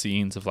idyllic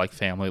scenes of like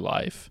family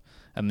life,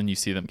 and then you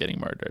see them getting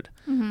murdered.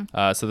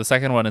 Mm-hmm. So the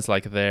second one is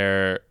like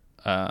they're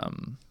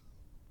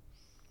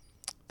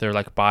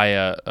like by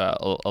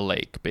a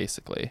lake,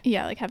 basically.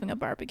 Yeah, like having a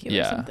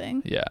barbecue or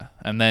something. Yeah.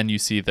 And then you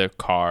see the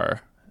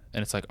car,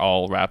 and it's like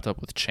all wrapped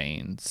up with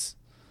chains.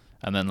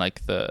 And then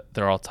like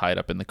they're all tied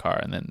up in the car,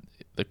 and then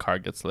the car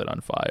gets lit on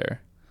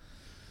fire.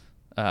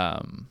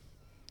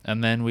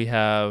 And then we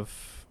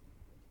have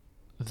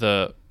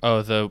the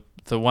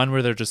one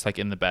where they're just like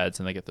in the beds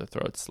and they get their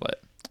throats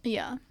slit.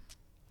 Yeah.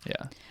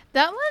 Yeah.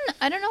 That one,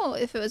 I don't know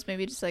if it was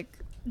maybe just like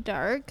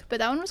dark, but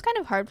that one was kind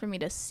of hard for me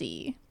to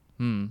see.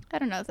 I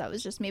don't know if that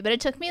was just me, but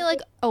it took me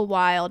like a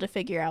while to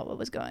figure out what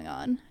was going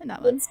on in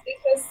that one. It's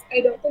because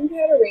I don't think they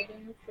had a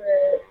rating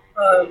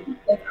for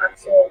like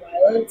actual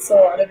violence, so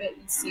a lot of it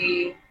you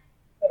see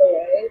cut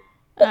away.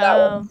 But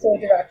that one's so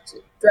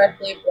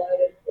directly blood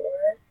and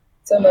gore.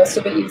 So most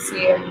of it you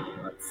see in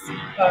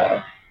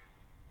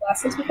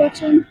glasses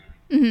reflection.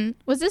 Mm-hmm.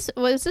 Was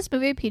this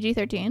movie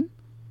PG-13?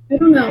 I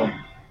don't know,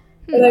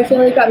 but I feel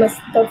like that's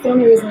the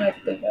only reason I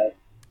could think of.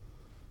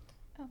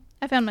 Oh,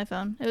 I found my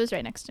phone. It was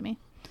right next to me.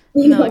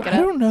 I'm gonna look it I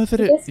up. don't know that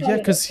That's yeah, fine.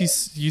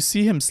 because you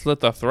see him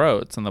slit the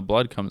throats and the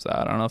blood comes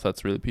out. I don't know if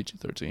that's really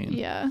PG-13.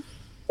 Yeah.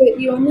 But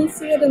you only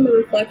see it in the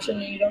reflection,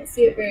 and you don't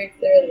see it very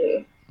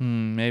clearly.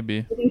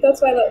 Maybe. I think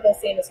that's why that whole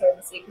scene is hard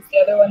to see, because the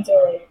other ones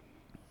are like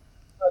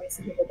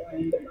obviously people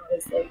dying, but not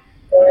as like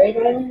gory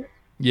violent.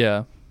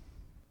 Yeah.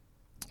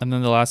 And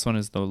then the last one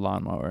is the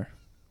lawnmower.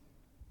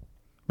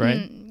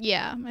 Right?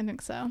 Yeah, I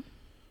think so.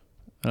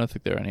 I don't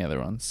think there are any other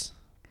ones.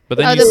 But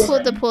then Oh,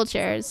 you the pool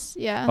chairs.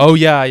 Yeah. Oh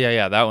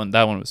yeah. That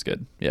one was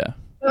good. Yeah.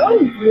 That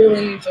one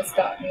really just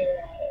got me a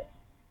lot.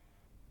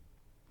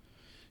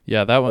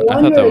 Yeah, that one. The I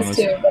thought that lawnmower one was.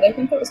 too, but I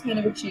think that was kind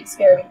of a cheap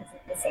scare because of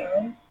the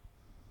sound.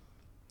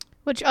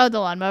 The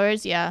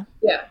lawnmowers. Yeah.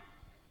 Yeah.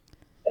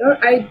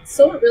 I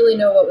still don't really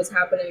know what was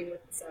happening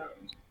with the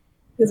sound,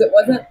 because it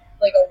wasn't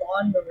like a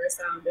lawnmower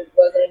sound. It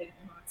wasn't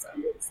anything hot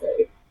sound. It was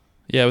like,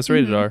 Yeah, it was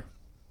rated R.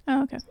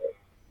 Oh, okay.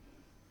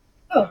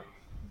 oh,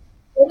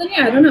 well then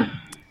yeah, I don't know.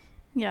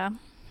 Yeah.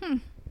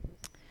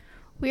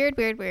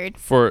 Weird.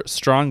 For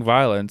strong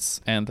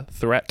violence and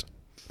threat.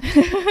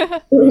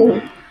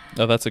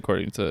 Oh, that's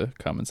according to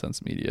Common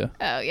Sense Media.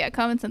 Oh yeah,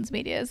 Common Sense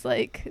Media is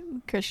like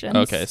Christians.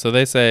 Okay, so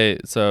they say,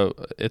 so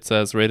it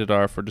says rated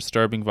R for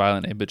disturbing,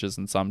 violent images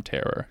and some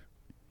terror.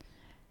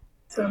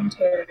 Some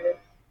terror.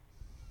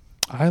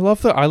 I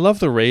love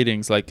the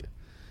ratings. Like,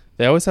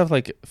 they always have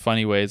like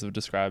funny ways of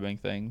describing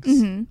things.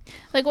 Mm-hmm.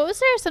 Like, what was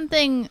there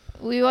something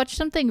we watched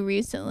something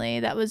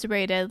recently that was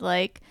rated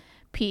like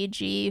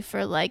PG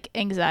for like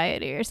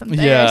anxiety or something?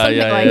 Yeah, or something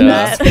yeah, like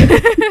yeah.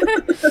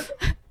 that.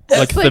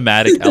 Like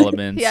thematic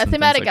elements. Yeah, and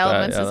thematic things like that.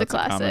 elements Yeah, is a that's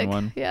common classic.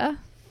 one. Yeah.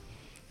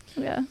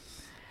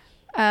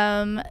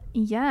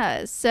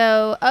 Yeah.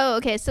 So,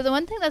 okay. So the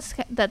one thing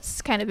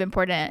that's kind of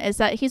important is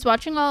that he's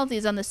watching all of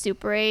these on the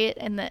Super 8,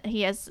 and that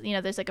he has,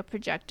 there's like a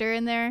projector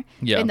in there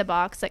in the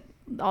box that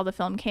all the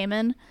film came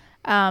in.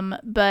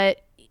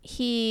 But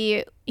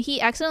he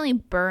accidentally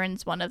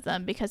burns one of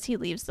them because he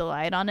leaves the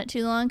light on it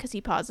too long because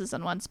he pauses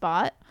on one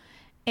spot.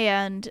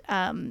 And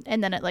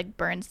then it like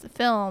burns the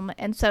film,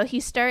 and so he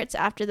starts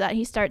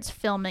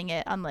filming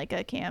it on like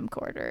a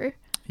camcorder.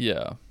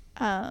 Yeah.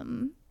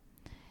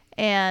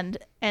 And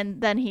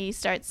then he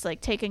starts like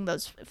taking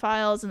those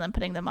files and then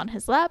putting them on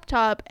his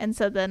laptop, and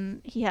so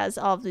then he has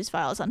all of these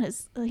files on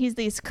he's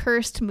these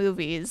cursed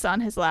movies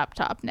on his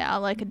laptop now,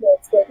 like a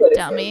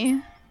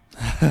dummy.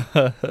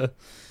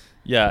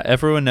 Yeah,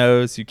 everyone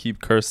knows you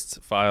keep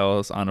cursed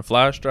files on a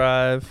flash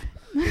drive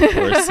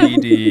or a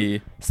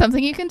CD.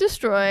 Something you can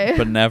destroy.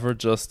 But never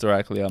just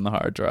directly on the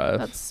hard drive.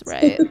 That's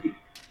right.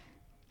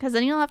 Because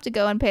then you'll have to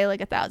go and pay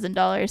like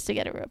 $1,000 to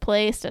get it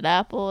replaced at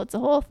Apple. It's a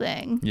whole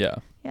thing. Yeah.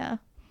 Yeah.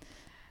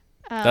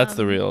 That's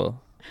the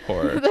real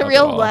horror. The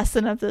real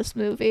lesson of this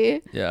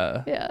movie.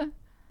 Yeah. Yeah.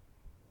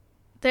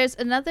 There's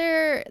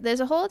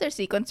a whole other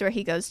sequence where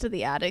he goes to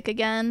the attic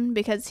again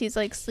because he's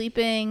like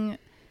sleeping.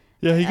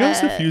 Yeah, he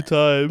goes a few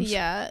times.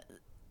 Yeah.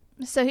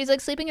 So he's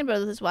like sleeping in bed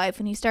with his wife,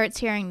 and he starts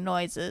hearing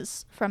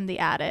noises from the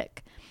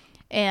attic.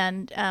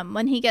 And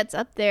when he gets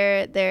up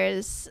there,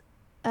 there's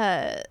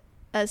a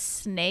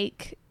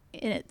snake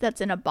that's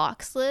in a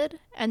box lid,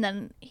 and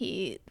then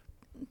he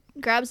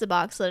grabs the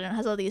box lid and it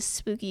has all these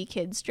spooky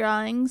kids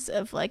drawings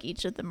of like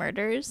each of the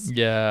murders.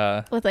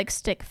 Yeah. With like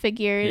stick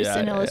figures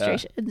and yeah.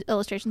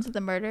 illustrations of the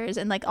murders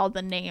and like all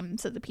the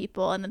names of the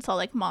people, and it's all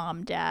like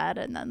mom, dad,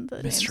 and then the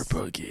Mr. names.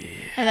 Boogie.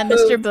 And then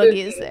Mr.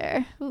 Boogie is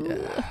there. Ooh.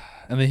 Yeah.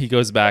 And then he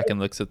goes back and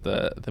looks at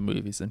the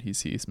movies and he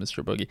sees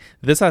Mr. Boogie.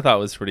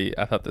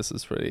 I thought this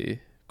was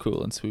pretty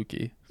cool and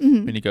spooky.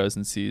 Mm-hmm. When he goes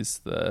and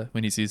sees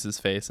his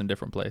face in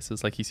different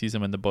places. Like he sees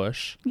him in the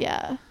bush.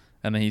 Yeah.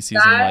 And then he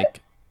sees him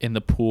like in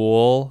the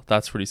pool.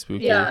 That's pretty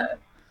spooky. Yeah.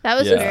 That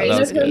was very that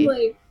was spooky. Him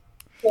like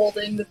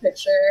holding the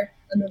picture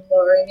and then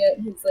lowering it,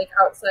 and he's like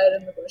outside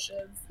in the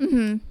bushes.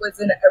 Mm-hmm. Was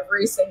in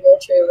every single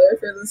trailer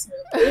for this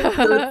movie.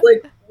 So it's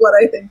like what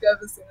I think of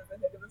as soon as I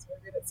think of this movie.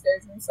 It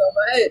scares me so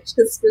much.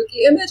 His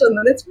spooky image, and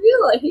then it's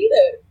real. I hate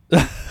it.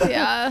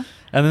 Yeah.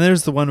 And then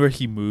there's the one where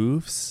he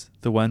moves.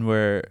 The one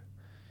where.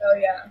 Oh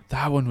yeah.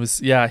 That one was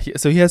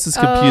so he has his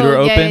computer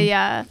open.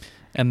 Yeah.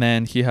 And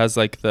then he has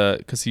like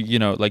because he,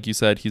 like you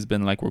said, he's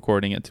been like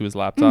recording it to his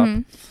laptop.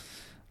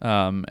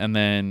 Mm-hmm. And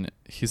then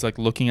he's like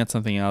looking at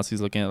something else.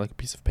 He's looking at like a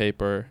piece of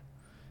paper,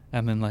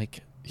 and then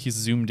like he's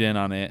zoomed in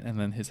on it, and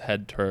then his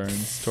head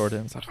turns toward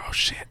him. It's like, oh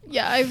shit.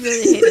 Yeah, I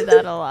really hated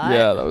that a lot.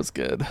 Yeah, that was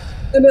good.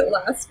 And it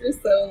lasts for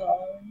so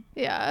long.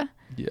 Yeah.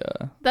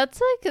 Yeah. That's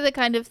like the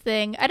kind of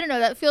thing, I don't know,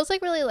 that feels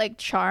like really like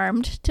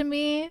Charmed to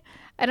me.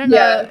 I don't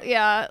know.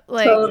 Yeah,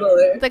 like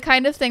totally. The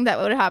kind of thing that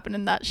would happen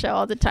in that show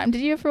all the time.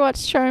 Did you ever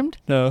watch Charmed?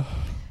 No.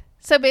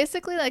 So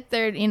basically, like,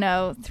 they're,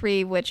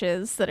 3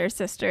 witches that are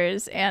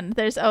sisters, and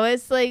there's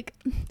always, like,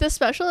 the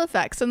special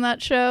effects in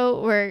that show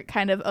were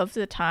kind of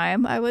the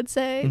time, I would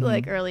say,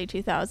 like, early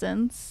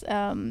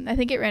 2000s. I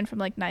think it ran from,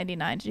 like,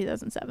 99 to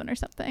 2007 or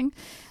something.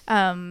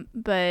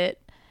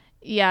 But,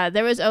 yeah,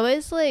 there was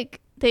always,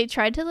 like, they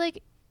tried to,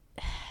 like,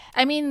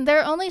 I mean, there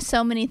are only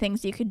so many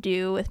things you could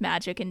do with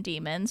magic and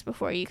demons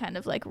before you kind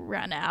of like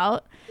run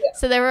out. Yeah.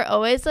 So there were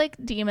always like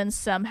demons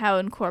somehow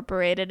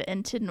incorporated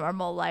into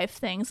normal life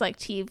things like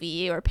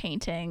TV or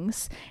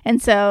paintings.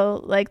 And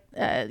so like,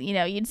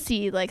 you'd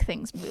see like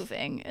things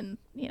moving and,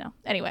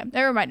 anyway, it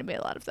reminded me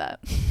a lot of that.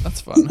 That's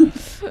fun.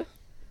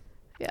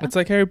 Yeah. It's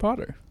like Harry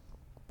Potter,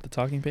 the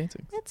talking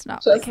paintings. It's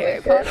not Just like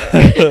Harry like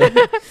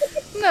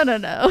Potter.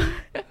 No.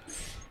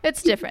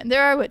 It's different.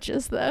 There are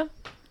witches though.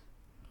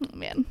 Oh,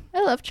 man,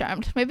 I love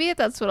Charmed. Maybe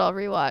that's what I'll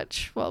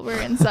rewatch while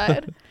we're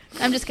inside.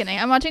 I'm just kidding.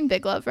 I'm watching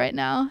Big Love right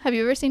now. Have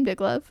you ever seen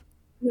Big Love?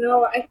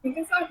 No, I think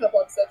I saw a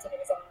couple episodes when it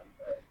was on.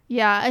 But...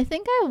 Yeah, I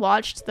think I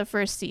watched the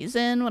first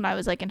season when I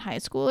was like in high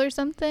school or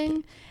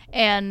something,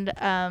 and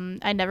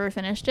I never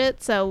finished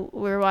it. So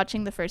we're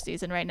watching the first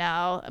season right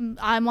now.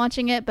 I'm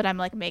watching it, but I'm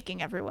like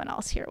making everyone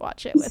else here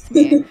watch it with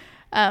me.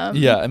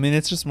 Yeah, I mean,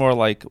 it's just more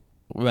like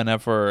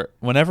whenever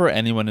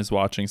anyone is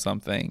watching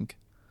something.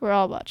 We're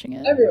all watching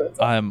it. Everyone's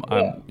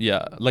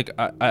like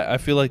I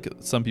feel like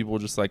some people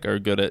just like are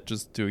good at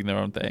just doing their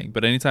own thing,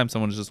 but anytime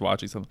someone is just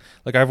watching something,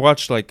 like I've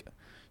watched like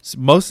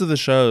most of the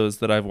shows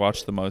that I've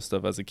watched the most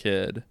of as a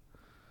kid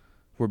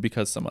were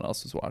because someone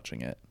else was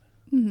watching it.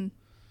 Mm-hmm.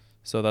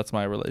 So that's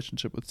my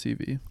relationship with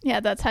TV. Yeah,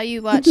 that's how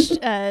you watched,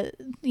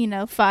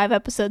 5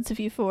 episodes of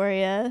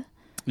Euphoria.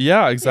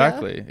 Yeah,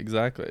 exactly.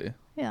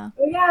 Yeah.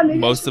 Oh, yeah, maybe I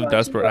Most should of watch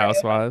Desperate Euphoria.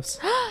 Housewives.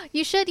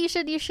 You should. It's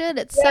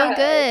so Yeah.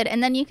 good.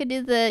 And then you could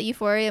do the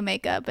Euphoria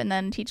makeup and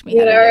then teach me I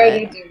mean, I how to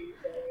already do it.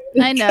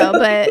 do. I know,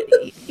 but,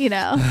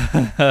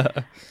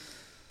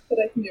 But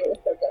I can do it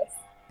with purpose.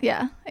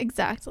 yeah,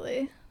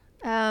 exactly.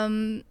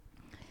 But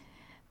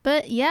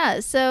yeah,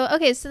 so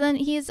then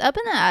he's up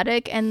in the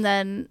attic, and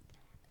then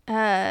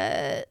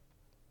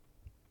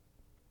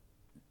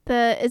I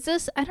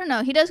don't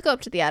know, he does go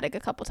up to the attic a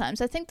couple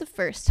times. I think the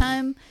first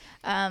time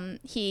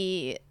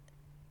he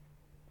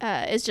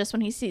is just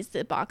when he sees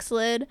the box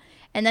lid,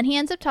 and then he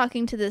ends up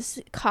talking to this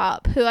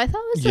cop who I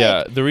thought was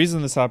Yeah, the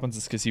reason this happens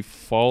is because he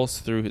falls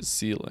through his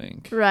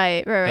ceiling.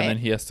 right. And then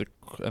he has to,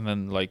 and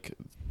then like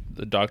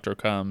the doctor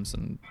comes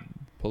and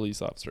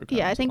police officer comes.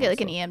 Yeah, I think and all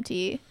like an that stuff.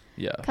 EMT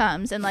Yeah.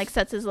 comes and like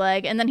sets his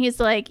leg, and then he's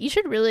like, you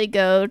should really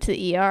go to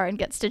the ER and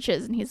get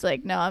stitches, and he's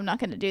like, no, I'm not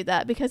going to do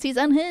that because he's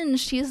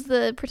unhinged. He's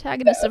the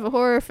protagonist of a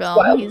horror film.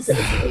 Wow. He's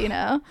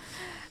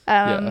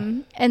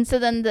and so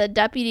then the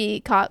deputy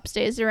cop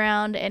stays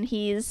around, and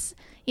he's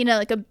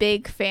like a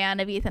big fan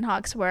of Ethan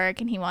Hawke's work,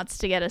 and he wants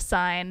to get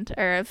assigned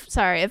of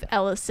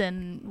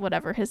Ellison,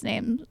 whatever his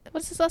name,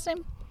 what's his last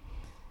name,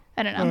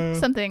 I don't know,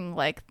 something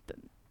like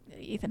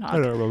Ethan Hawke. I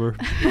don't remember.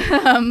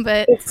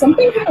 But It's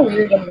something kind of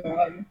weird and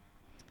wrong.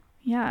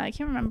 yeah, I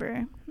can't remember.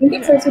 I think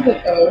it starts with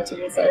an O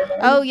too. Sorry.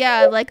 Oh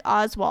yeah, like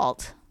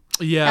Oswald.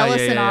 Yeah,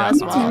 Ellison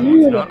Oswald.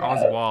 Not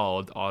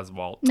Oswald.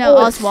 Oswald. No,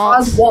 Oh, it's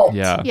Oswald. Oswald.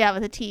 Yeah. Yeah,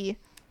 with a T.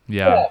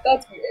 Yeah.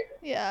 That's weird.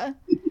 Yeah.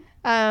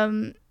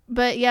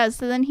 But yeah,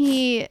 so then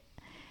he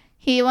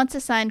wants a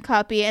signed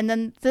copy, and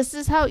then this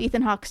is how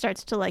Ethan Hawke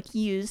starts to like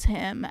use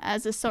him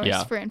as a source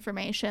Yeah. for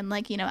information,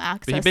 like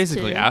access. But he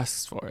basically to,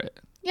 asks for it.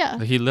 Yeah.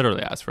 He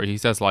literally asks for it. He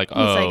says like, He's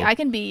 "Oh, like, I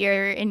can be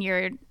in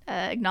your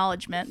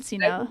acknowledgements, I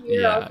can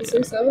hear Yeah, Officer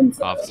yeah.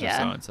 so-and-so. Officer Yeah.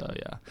 so and so."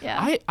 Yeah.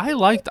 Yeah. I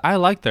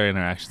liked their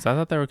interactions. I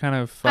thought they were kind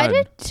of fun. I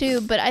did too,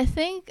 but I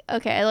think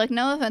like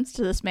no offense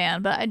to this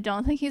man, but I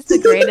don't think he's the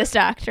greatest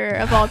actor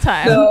of all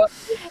time. So,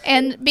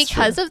 And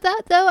because of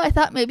that, though, I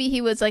thought maybe he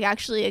was like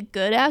actually a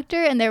good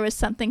actor, and there was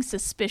something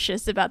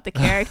suspicious about the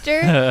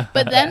character.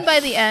 But then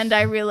by the end,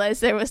 I realized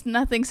there was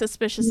nothing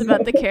suspicious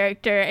about the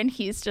character, and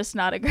he's just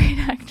not a great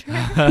actor.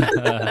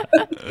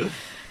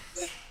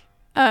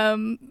 But I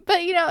thought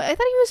he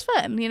was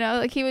fun.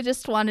 Like he would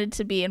just wanted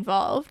to be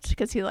involved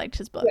because he liked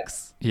his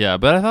books. Yeah,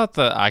 but I thought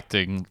the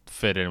acting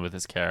fit in with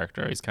his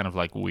character. He's kind of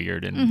like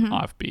weird and Mm-hmm.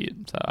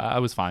 offbeat, so I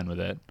was fine with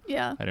it.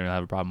 Yeah. I didn't really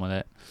have a problem with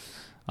it.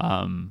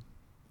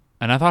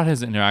 And I thought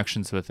his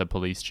interactions with the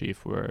police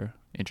chief were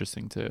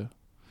interesting too.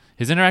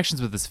 His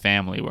interactions with his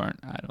family weren't,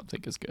 I don't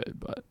think, as good,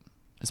 but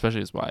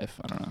especially his wife.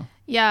 I don't know.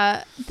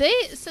 Yeah, they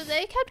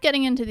kept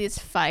getting into these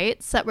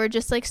fights that were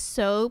just like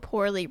so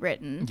poorly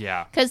written.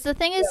 Yeah. Because the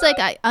thing is, like,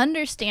 I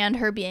understand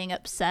her being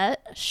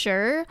upset,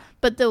 sure,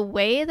 but the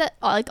way that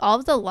like all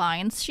of the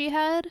lines she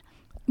had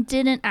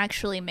didn't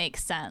actually make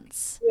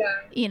sense. yeah.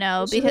 She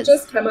would Because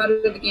just come out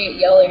of the gate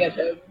yelling at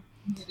him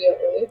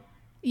immediately.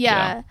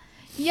 yeah,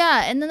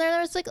 and then there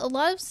was like a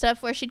lot of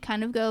stuff where she'd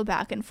kind of go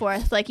back and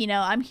forth, like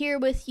I'm here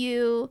with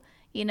you.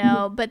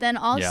 But then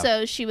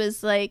also she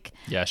was like,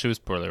 Yeah, she was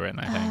poorly written,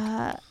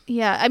 I think.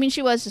 yeah, I mean,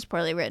 she was just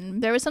poorly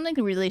written. There was something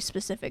really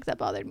specific that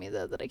bothered me,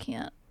 though, that I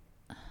can't.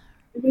 I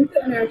think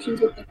the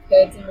interactions with the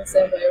kids in the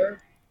same way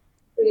were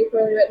pretty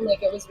poorly written.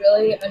 Like, it was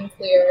really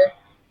unclear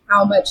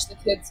how much the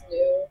kids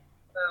knew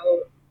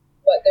about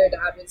what their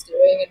dad was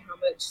doing and how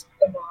much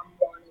the mom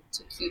wanted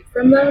to keep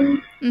from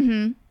them.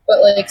 Mm-hmm.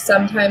 But, like,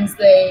 sometimes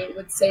they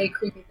would say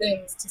creepy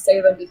things to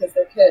say them because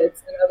they're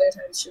kids, and other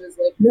times she was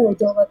like, no,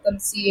 don't let them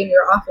see in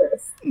your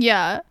office.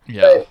 Yeah.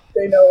 Yeah. But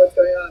they know what's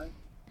going on.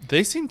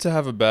 They seem to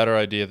have a better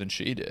idea than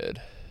she did.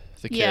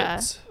 The kids.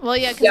 Yeah. Well,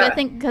 yeah, because I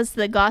think because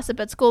the gossip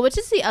at school, which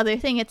is the other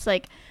thing, it's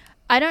like,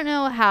 I don't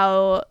know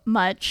how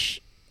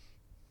much.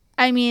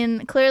 I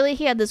mean, clearly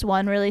he had this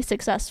one really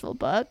successful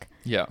book,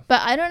 Yeah.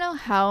 but I don't know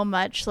how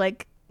much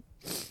like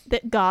the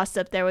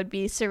gossip there would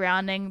be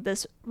surrounding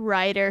this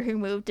writer who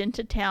moved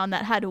into town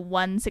that had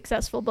one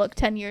successful book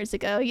 10 years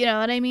ago. You know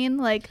what I mean?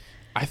 Like,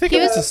 I think He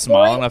it was a was-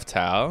 small enough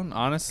town,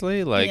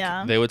 honestly. Like,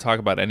 Yeah. they would talk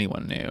about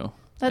anyone new.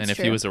 That's and if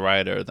true. he was a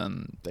writer,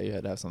 then they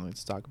had to have something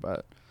to talk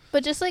about.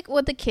 but just like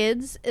what the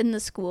kids in the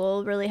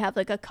school really have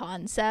like a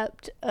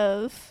concept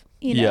of,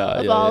 Yeah,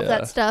 of yeah, all of yeah.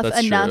 that stuff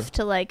That's enough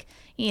true. to like,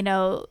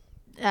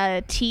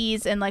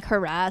 tease and like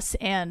harass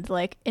and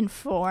like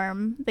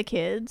inform the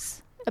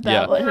kids about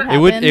Yeah. what had It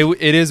would. happened.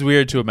 It is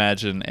weird to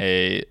imagine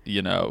a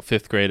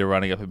 5th grader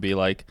running up and be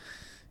like,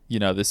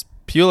 this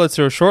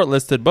Pulitzer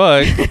shortlisted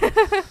book.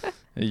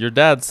 Your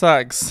dad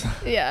sucks.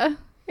 Yeah, Yeah,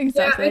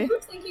 exactly. I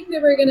kept thinking they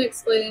were going to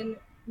explain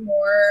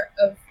more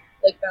of,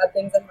 like, bad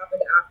things that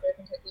happened after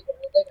Kentucky Blood,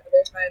 like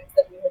other times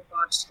that he had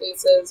botched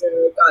cases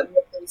or gotten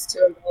the police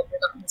too involved or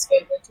gotten his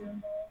family too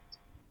involved.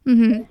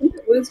 Mm-hmm. I think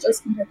it was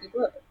just Kentucky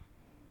Blood.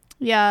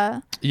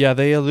 Yeah. Yeah,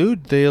 they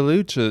allude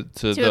to a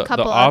the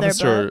couple other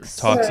officer books.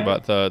 talks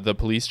Right. about the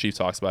police chief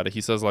talks about it.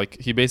 He says like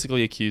he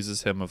basically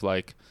accuses him of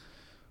like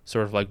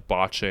sort of like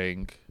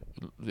botching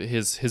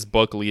his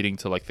book, leading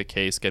to like the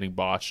case getting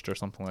botched or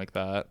something like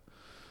that,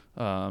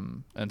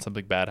 and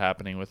something bad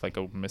happening with like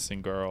a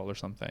missing girl or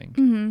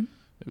something.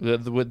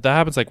 That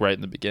happens like right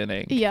in the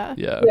beginning. Yeah.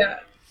 Yeah.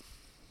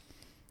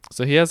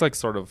 So he has like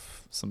sort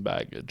of some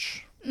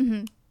baggage.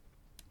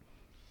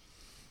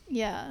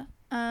 Yeah.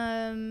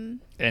 And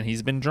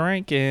he's been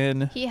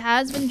drinking. He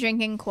has been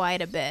drinking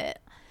quite a bit.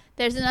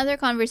 There's another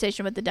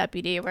conversation with the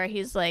deputy where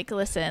he's like,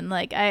 listen,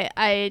 like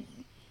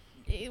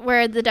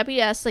where the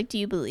deputy asks, like, do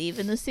you believe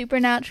in the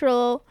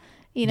supernatural?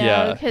 You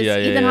know, because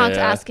Ethan Hawke's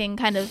asking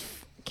kind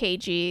of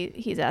cagey.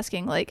 He's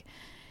asking, like,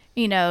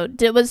 you know,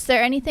 was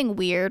there anything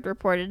weird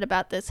reported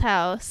about this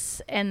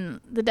house?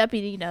 And the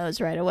deputy knows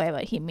right away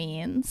what he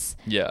means.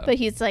 Yeah. But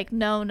he's like,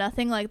 no,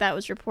 nothing like that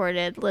was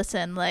reported.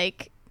 Listen,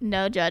 like,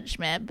 no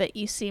judgment, but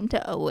you seem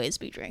to always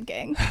be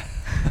drinking.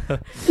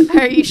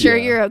 Are you sure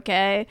you're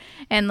okay?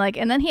 And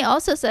then he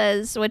also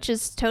says, which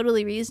is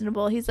totally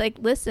reasonable, he's like,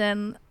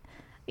 listen,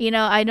 you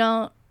know, I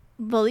don't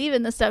believe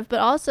in this stuff,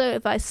 but also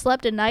if I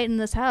slept a night in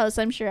this house,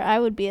 I'm sure I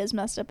would be as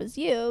messed up as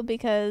you,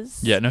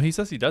 because he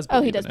says he does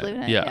believe he does believe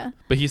in it. Yeah.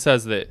 But he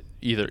says that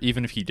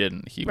even if he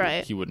didn't, he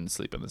wouldn't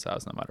sleep in this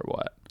house no matter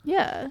what.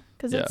 Yeah,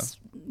 because it's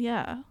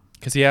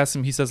because he asks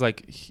him, he says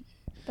like,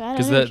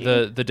 because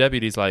the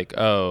deputy's like,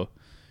 oh,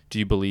 do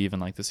you believe in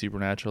like the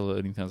supernatural?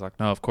 And Ethan's like,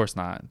 no, of course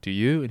not. Do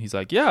you? And he's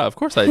like, yeah, of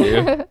course I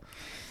do.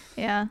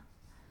 Yeah.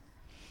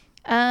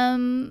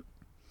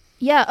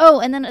 Yeah.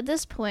 Oh, and then at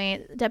this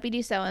point,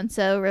 Deputy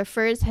So-and-so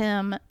refers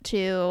him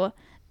to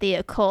the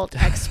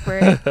occult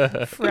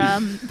expert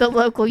from the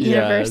local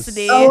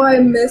university. Oh, I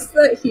missed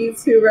that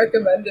he's who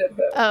recommended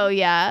him. Oh,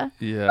 yeah.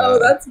 Yeah. Oh,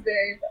 that's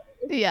very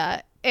funny.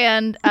 Yeah.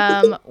 And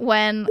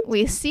when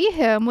we see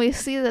him, we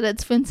see that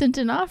it's Vincent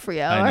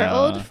D'Onofrio, our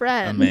old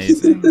friend.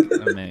 Amazing.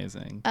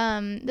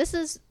 This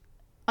is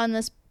on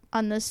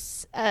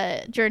this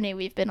journey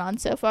we've been on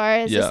so far.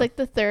 Is this like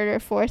the third or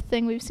fourth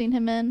thing we've seen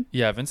him in?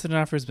 Yeah, Vincent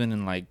D'Onofrio's been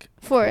in like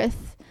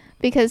fourth,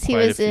 because he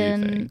was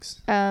in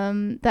things.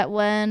 That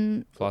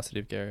one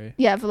Velocity of Gary.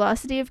 Yeah,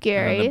 Velocity of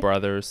Gary. And then the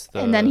Brothers.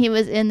 And then he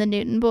was in the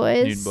Newton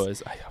Boys. I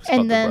always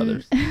called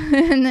the Brothers.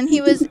 And then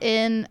he was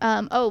in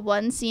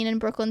one scene in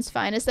Brooklyn's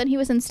Finest. Then he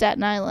was in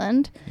Staten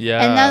Island.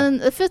 Yeah. And then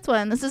the fifth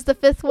one. This is the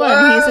fifth one.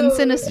 Whoa. He's in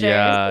Sinister.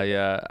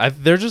 Yeah.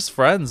 They're just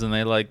friends, and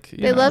they like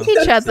they love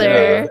each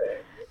other.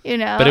 You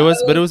know. But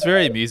it was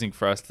very amusing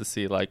for us to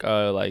see, like,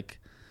 oh, like,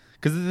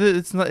 because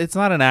it's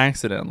not an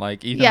accident.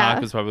 Like Ethan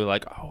Hawke was probably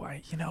like, oh,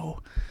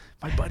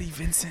 my buddy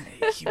Vincent,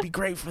 he'd be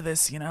great for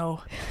this, you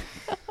know.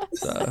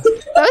 So, that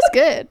was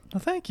good. Well,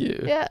 thank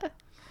you. Yeah.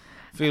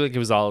 I feel like it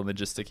was all in the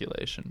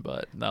gesticulation,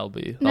 but that'll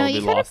be no. Be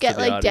you kind of get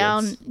like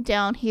audience.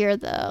 down here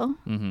though.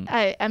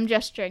 Mm-hmm. I'm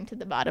gesturing to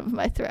the bottom of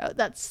my throat.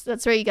 That's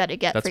where you got to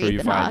get. That's for where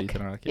Ethan you find Hawke.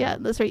 Ethan Hawke. Yeah,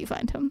 that's where you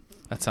find him.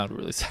 That sounded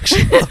really sexual.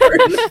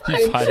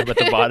 You find him at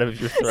the bottom of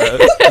your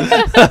throat.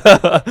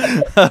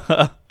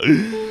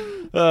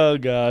 Oh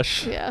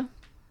gosh. Yeah.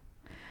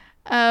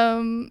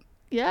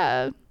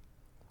 Yeah.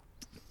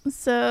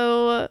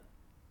 So,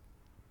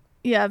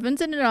 yeah,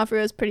 Vincent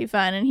D'Onofrio is pretty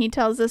fun, and he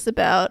tells us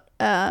about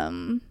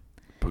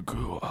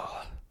Bughuul.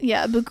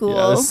 Yeah, Bughuul.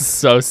 Yeah, this is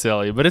so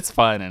silly, but it's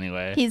fun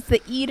anyway. He's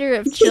the eater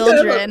of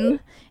children.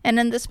 And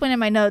at this point in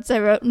my notes, I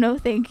wrote, no,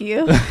 thank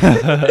you.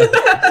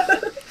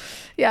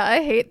 Yeah,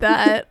 I hate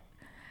that.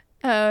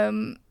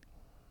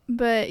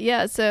 But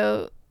yeah,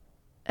 so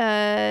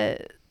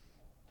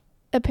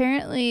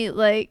apparently,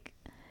 like,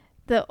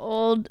 the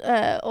old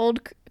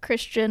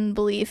Christian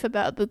belief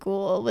about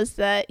Bughuul was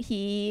that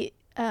he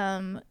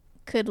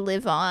could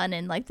live on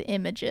in like the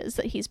images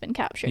that he's been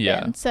captured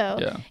in.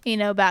 So, you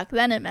know, back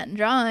then it meant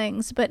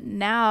drawings, but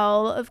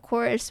now, of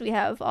course, we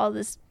have all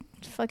this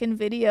fucking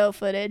video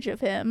footage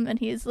of him, and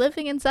he's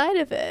living inside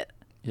of it.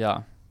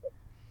 Yeah.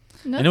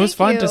 No, and it was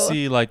fun you. to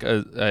see like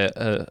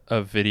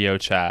a video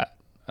chat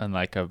and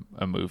like a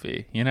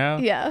movie, you know?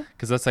 Yeah.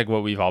 Because that's like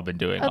what we've all been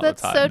doing all the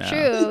that's time so now.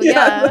 true.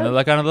 Yeah. And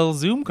like on a little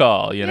Zoom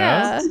call, you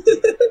know?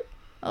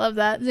 I love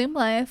that. Zoom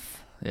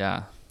life.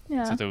 Yeah.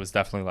 Yeah. So it was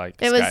definitely like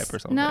it Skype was, or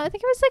something. No, I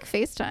think it was like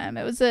FaceTime.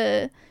 It was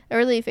a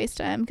early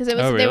FaceTime because it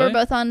was really? they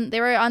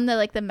were on the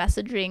like the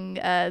messaging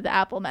the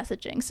Apple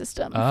messaging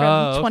system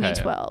from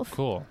 2012.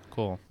 Cool.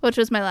 Which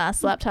was my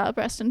last laptop,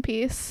 rest in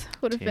peace.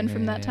 Would have been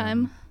from that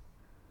time.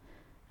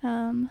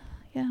 Yeah.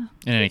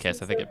 In any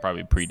case, I think it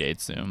probably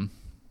predates Zoom.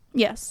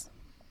 Yes.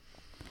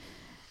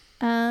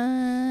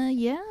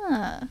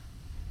 Yeah.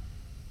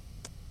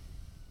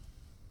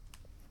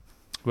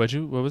 What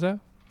was that?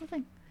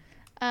 Nothing.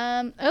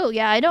 Oh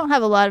yeah, I don't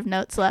have a lot of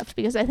notes left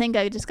because I think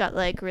I just got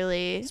like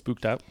really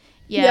spooked up.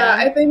 Yeah,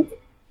 I think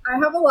I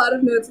have a lot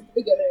of notes at the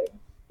beginning.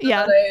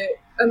 Yeah.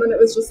 And then it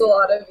was just a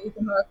lot of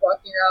Ethan Hawke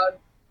walking around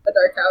a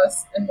dark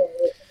house and more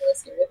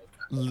scary things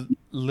happening.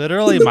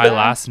 Literally my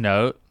last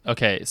note.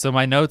 Okay, so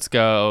my notes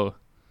go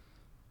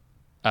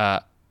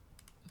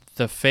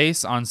the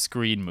face on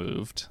screen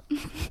moved.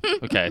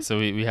 Okay, so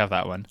we have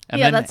that one. And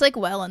yeah, then, that's like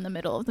well in the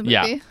middle of the movie.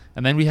 yeah.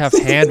 And then we have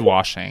hand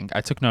washing.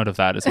 I took note of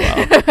that as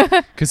well.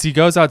 Because he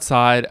goes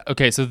outside.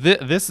 Okay, so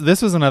this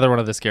was another one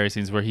of the scary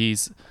scenes where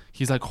he's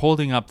like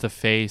holding up the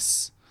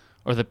face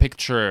or the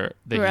picture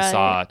that he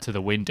saw to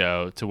the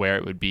window to where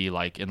it would be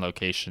like in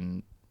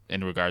location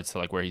in regards to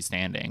like where he's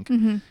standing.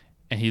 Mm-hmm.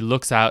 And he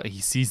looks out and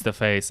he sees the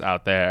face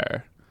out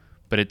there.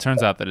 But it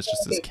turns out that it's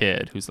just this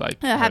kid who's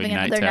like having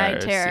night another night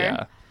terrors. terror.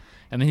 Yeah.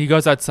 And then he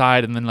goes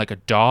outside and then like a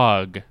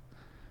dog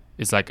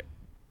is like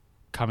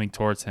coming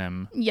towards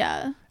him.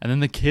 Yeah. And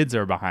then the kids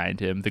are behind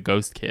him, the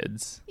ghost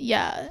kids.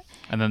 Yeah.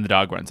 And then the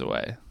dog runs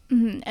away.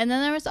 Mm-hmm. And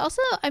then there was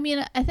also, I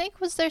mean, I think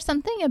was there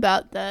something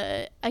about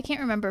I can't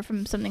remember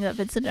from something that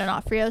Vincent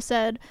D'Onofrio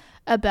said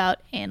about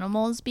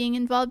animals being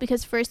involved,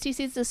 because first he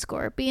sees the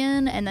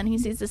scorpion and then he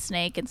sees the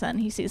snake and then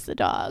he sees the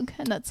dog,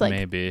 and that's like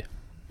Maybe.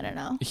 I don't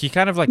know. He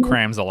kind of like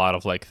crams a lot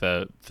of like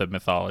the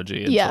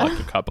mythology into Yeah. like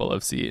a couple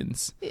of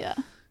scenes. Yeah.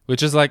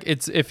 Which is like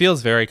it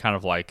feels very kind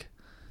of like,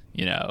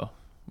 you know,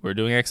 we're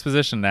doing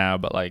exposition now,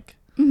 but like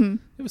it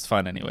was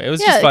fun anyway. It was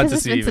just fun to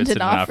see Vincent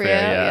D'Onofrio,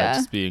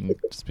 just being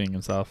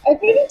himself. I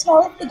couldn't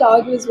tell if the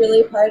dog was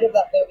really part of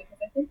that though, because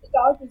I think the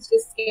dog was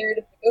just scared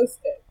of the ghost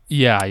kids.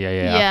 Yeah.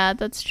 Yeah,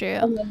 that's true.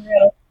 And then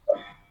real.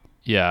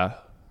 Yeah.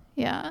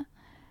 Yeah.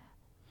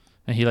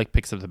 And he like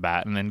picks up the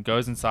bat and then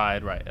goes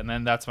inside, right? And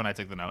then that's when I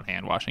took the note,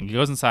 hand washing. He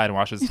goes inside and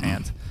washes his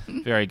hands.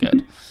 Very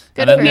good.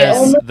 Good And then for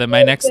there's him.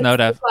 my next Gets note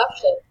the of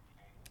flashlight.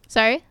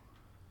 Sorry?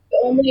 He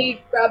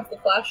only grabs the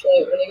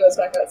flashlight when he goes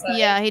back outside.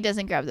 Yeah, he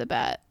doesn't grab the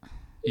bat.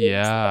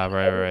 yeah,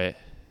 right.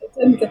 I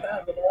didn't get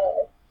that at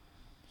all.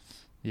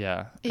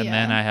 Yeah. And Yeah.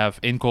 then I have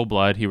In Cold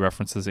Blood. He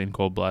references In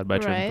Cold Blood by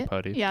Truman Right.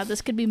 Capote. Yeah,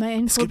 this could be my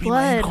in This cold could be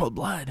my In blood. Cold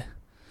Blood.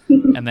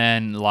 And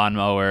then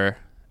Lawnmower,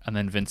 and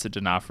then Vincent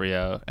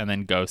D'Onofrio, and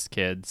then Ghost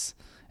Kids.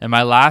 And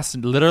my last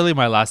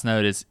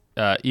note is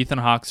Ethan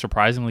Hawke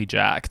surprisingly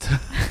jacked. I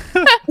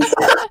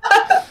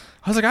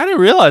was like, I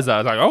didn't realize that. I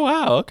was like, oh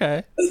wow,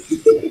 okay.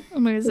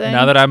 Amazing.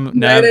 Now that I'm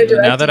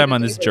directed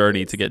on this Ethan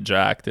journey to get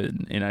jacked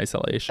in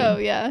isolation. Oh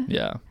yeah.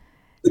 Yeah.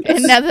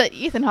 And now that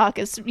Ethan Hawke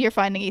you're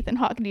finding Ethan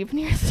Hawke deep in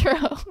your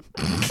throat.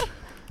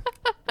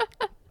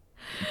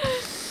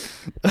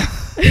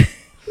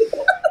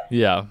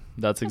 Yeah,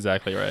 that's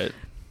exactly right.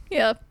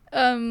 Yeah.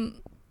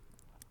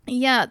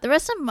 Yeah, the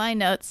rest of my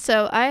notes.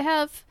 So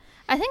I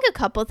think a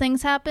couple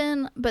things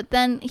happen, but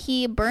then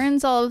he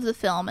burns all of the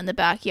film in the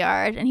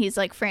backyard and he's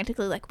like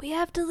frantically like, we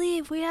have to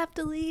leave.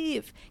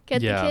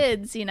 Get Yeah. the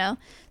kids, you know?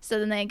 So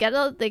then they get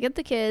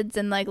the kids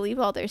and like leave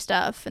all their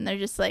stuff, and they're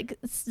just like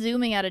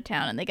zooming out of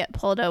town, and they get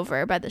pulled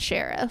over by the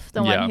sheriff,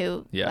 the one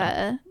who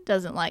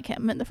doesn't like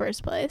him in the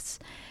first place.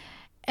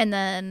 And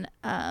then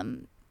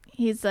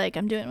he's like,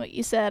 I'm doing what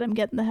you said. I'm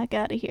getting the heck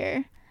out of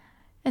here.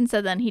 And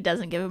so then he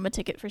doesn't give him a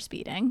ticket for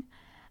speeding.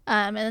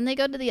 And then they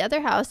go to the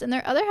other house, and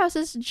their other house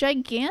is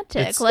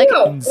gigantic. It's like,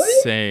 No.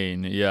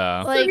 insane.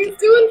 Yeah. Like- So he's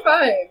doing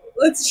fine.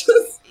 Let's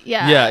just.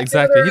 yeah. Yeah,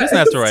 exactly. He doesn't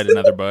have to write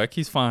another book.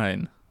 He's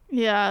fine.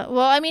 Yeah.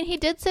 Well, I mean, he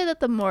did say that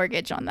the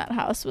mortgage on that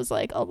house was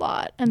like a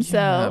lot. And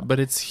Yeah, so, but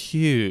it's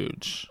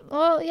huge.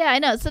 well, yeah, I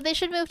know. So they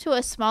should move to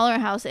a smaller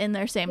house in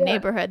their same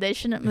neighborhood. They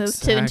shouldn't move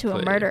into a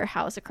Exactly. murder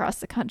house across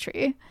the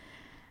country.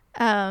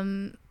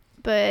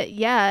 But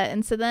yeah,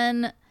 and so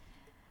then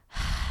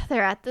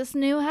they're at this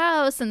new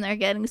house and they're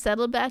getting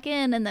settled back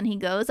in, and then he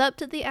goes up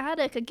to the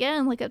attic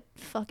again like a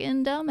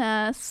fucking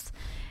dumbass,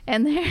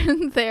 and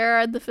there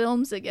are the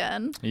films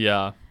again.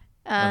 Yeah.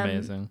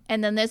 Amazing.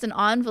 And then there's an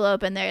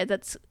envelope in there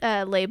that's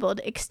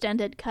labeled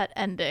extended cut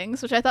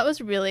endings, which I thought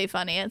was really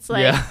funny. It's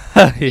like,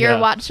 yeah. you're Yeah.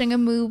 watching a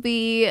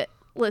movie.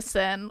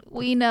 Listen,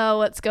 we know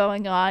what's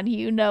going on.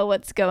 You know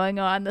what's going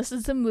on. This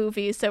is a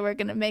movie, so we're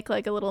going to make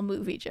like a little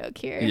movie joke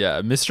here.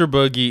 Yeah, Mr.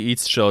 Boogie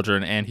eats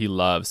children and he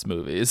loves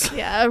movies.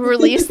 Yeah,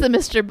 release the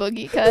Mr.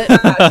 Boogie cut.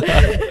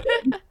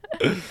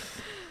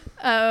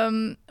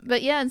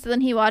 But yeah, and so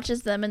then he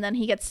watches them, and then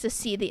he gets to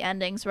see the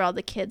endings where all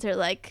the kids are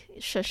like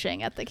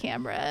shushing at the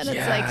camera, and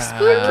it's like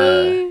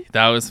spooky.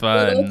 That was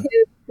Little fun.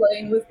 kids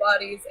playing with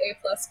bodies, A++.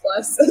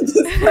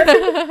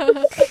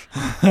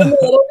 And the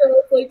little girl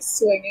was like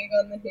swinging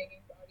on the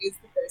hanging bodies.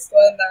 The first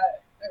one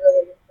that I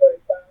really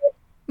enjoyed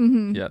that.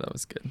 Mm-hmm. Yeah, that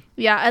was good.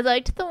 Yeah, I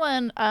liked the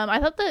one. I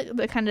thought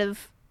the kind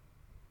of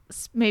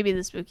maybe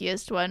the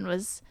spookiest one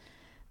was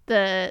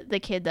the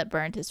kid that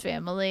burned his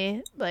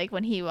family. Like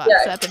when he walks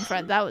Yeah. up in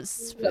front, that was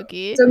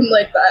spooky. Didn't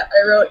like that.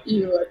 I wrote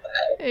you with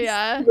that.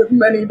 Yeah, With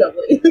many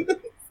W's.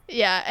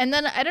 yeah. And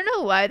then I don't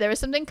know why there was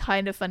something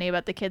kind of funny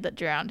about the kid that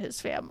drowned his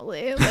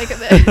family. Like,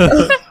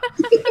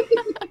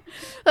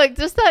 like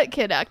just that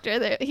kid actor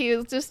there,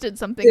 he just did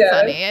something Yeah.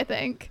 funny. I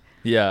think.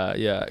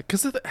 Yeah.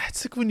 Because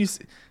it's like when you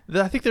see,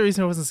 I think the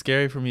reason it wasn't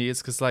scary for me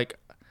is because like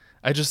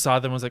I just saw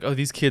them and was like, oh,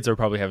 these kids are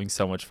probably having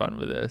so much fun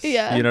with this.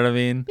 Yeah. You know what I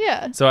mean?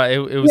 Yeah. So it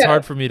was Yeah.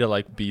 hard for me to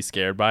like be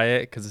scared by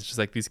it because it's just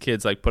like these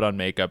kids like put on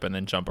makeup and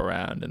then jump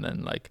around and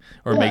then like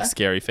or Yeah. make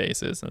scary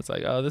faces, and it's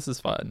like, oh, this is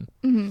fun.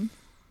 Mm-hmm.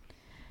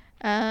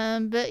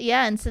 But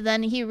yeah, and so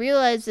then he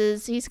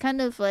realizes he's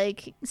kind of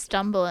like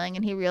stumbling,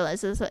 and he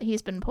realizes that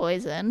he's been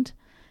poisoned.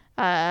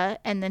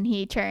 And then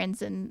he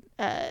turns and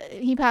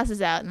he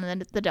passes out, and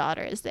then the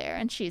daughter is there,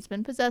 and she's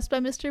been possessed by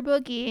Mr.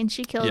 Boogie, and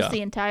she kills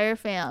the entire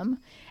fam.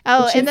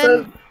 Oh, and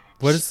then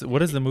what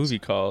is the movie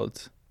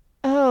called?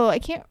 Oh, I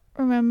can't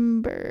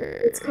remember.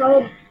 It's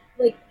called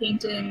like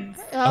Paintings.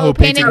 Oh,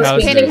 Painting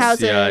Houses. Painting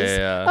Houses.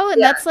 Yeah. Oh,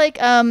 and that's like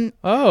The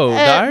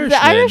Irishman.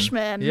 The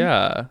Irishman.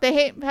 Yeah.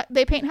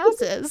 They paint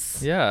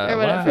houses. Yeah. Or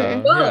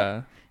whatever.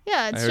 Wow.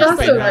 Yeah, it's I heard just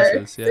Painting crossover.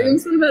 Houses, yeah. Same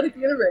cinematic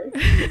universe.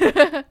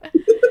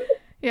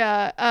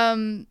 Yeah.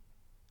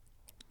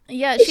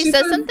 Yeah, she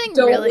says something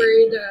Don't really.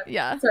 worry, Daddy.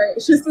 Yeah. Sorry,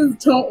 she says,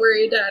 "Don't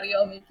worry, Daddy.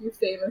 I'll make you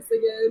famous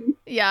again."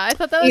 Yeah, I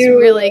thought that was Ew.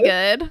 really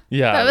good.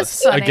 Yeah. That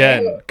was funny.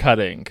 Again,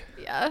 cutting.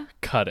 Yeah.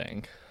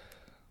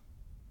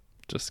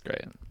 Just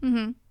great.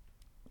 Mm-hmm.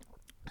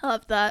 I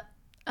love that.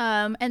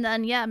 And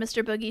then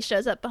Mr. Boogie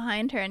shows up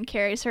behind her and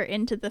carries her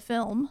into the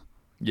film.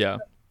 Yeah.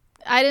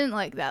 I didn't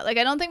like that. Like,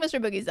 I don't think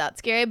Mr. Boogie's that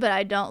scary, but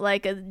I don't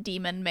like a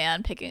demon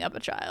man picking up a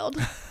child.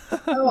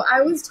 Oh,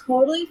 I was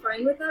totally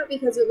fine with that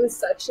because it was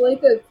such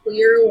like a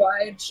clear,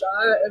 wide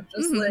shot of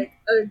just like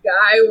a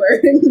guy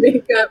wearing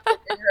makeup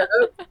picking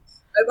her up.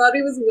 I thought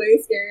he was way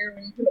scarier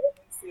when you can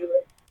only see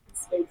like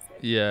his face.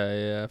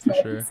 Yeah, for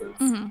sure.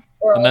 Mm-hmm.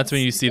 And that's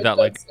when you see that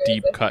like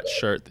deep cut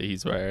shirt that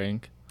he's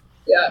wearing.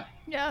 Yeah.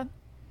 Yeah.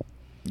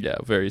 Yeah,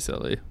 very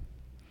silly.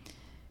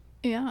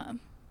 Yeah.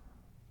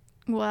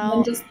 And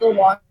Well, just the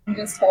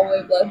longest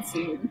hallway blood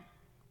scene.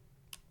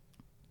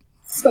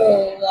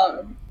 So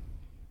long.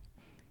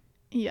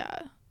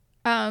 yeah.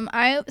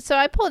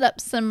 I pulled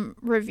up some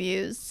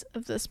reviews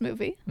of this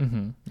movie.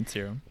 Mm-hmm. Let's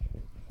hear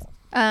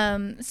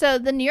 'em. So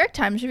the New York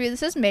Times review,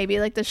 this is maybe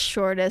like the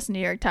shortest New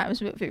York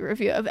Times movie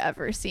review I've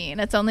ever seen.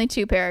 It's only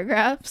 2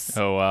 paragraphs.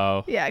 Oh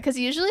wow. Yeah, because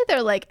usually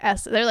they're like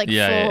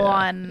Yeah, full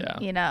on, yeah.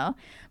 you know.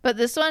 But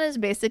this one is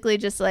basically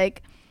just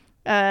like,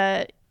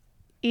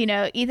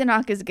 Ethan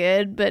Hawke is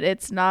good, but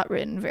it's not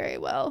written very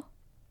well.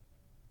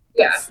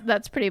 Yeah.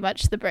 That's pretty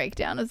much the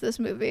breakdown of this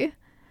movie.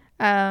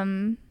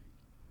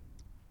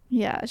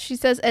 Yeah, she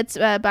says it's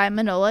by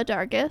Manola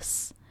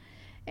Dargis.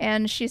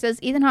 And she says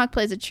Ethan Hawke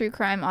plays a true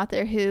crime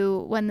author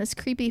who, when this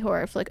creepy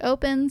horror flick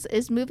opens,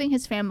 is moving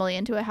his family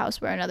into a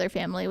house where another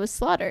family was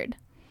slaughtered.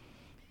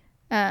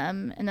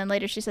 And then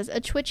later she says,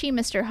 a twitchy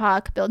Mr.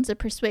 Hawke builds a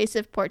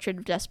persuasive portrait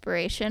of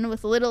desperation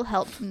with little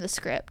help from the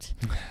script.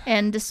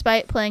 And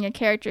despite playing a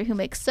character who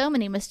makes so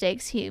many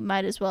mistakes, he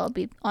might as well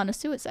be on a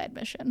suicide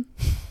mission.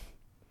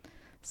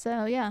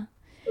 So, yeah.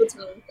 That's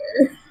really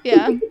fair.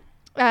 Yeah.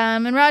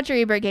 And Roger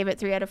Ebert gave it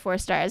 3 out of 4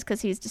 stars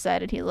because he's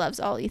decided he loves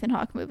all Ethan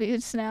Hawke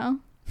movies now.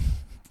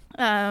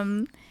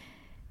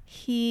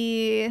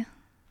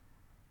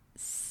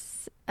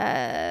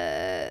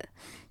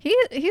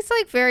 He's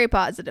like very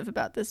positive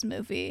about this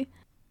movie.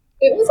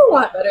 It was a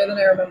lot better than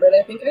I remembered.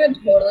 I think I had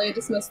totally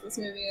dismissed this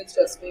movie as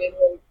just being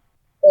like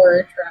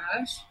horror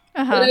trash.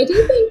 But I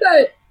do think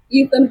that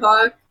Ethan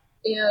Hawke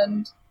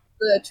and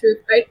the true,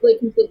 I like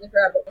completely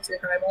forgot about the true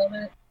crime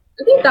element.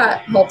 I think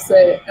that helps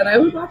it, and I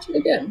would watch it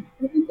again.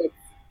 I think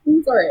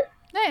it's alright.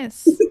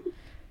 Nice.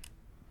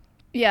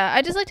 Yeah,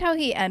 I just liked how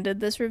he ended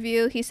this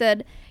review. He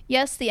said,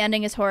 yes, the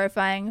ending is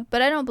horrifying,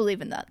 but I don't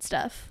believe in that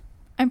stuff.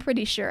 I'm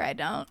pretty sure I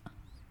don't.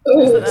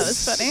 So that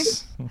was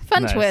funny.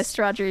 Fun Nice. twist,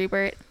 Roger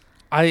Ebert.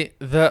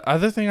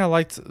 The thing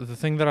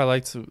that I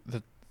liked,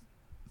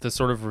 the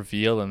sort of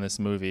reveal in this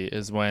movie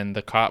is when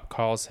the cop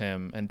calls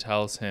him and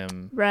tells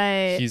him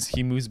Right.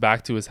 he moves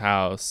back to his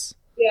house.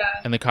 Yeah.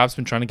 And the cop's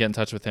been trying to get in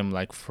touch with him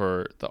like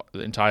for the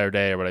entire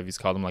day or whatever. He's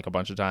called him like a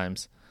bunch of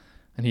times.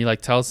 And he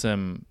like tells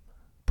him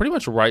pretty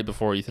much right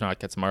before Ethan Hawke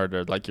gets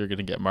murdered, like you're going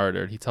to get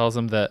murdered. He tells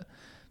him that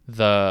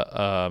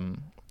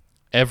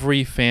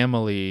every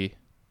family,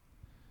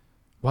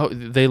 well,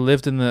 they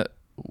lived in the,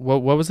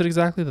 what was it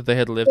exactly that they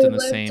had lived in the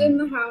same? They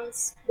lived in the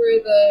house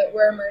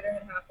where a murder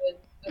had happened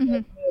and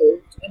then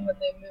moved. And when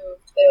they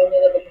moved, they only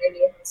lived in their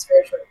new house for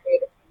a short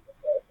period of time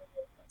before they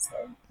moved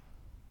them.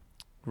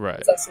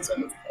 Right. That's just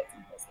when his kids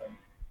and them.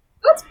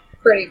 That's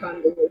pretty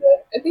convoluted.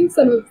 I think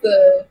some of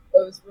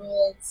those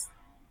rules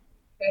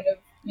kind of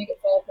make it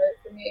fall apart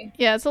for me.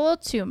 Yeah, it's a little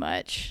too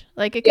much.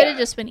 Like, it could have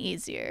just been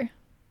easier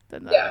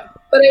than that. Yeah,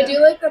 but I do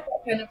like that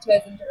kind of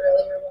ties into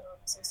earlier when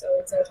Officer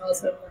So-and-so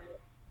tells him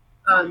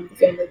that the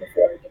family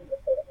before didn't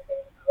report anything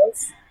in the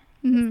house.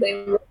 Mm-hmm. They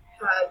would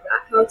have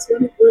that house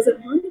when it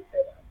wasn't haunted for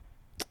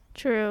them.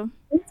 True.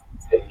 That's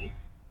spooky.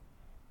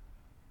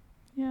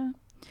 Yeah.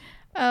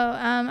 Oh,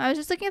 I was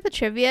just looking at the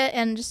trivia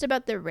and just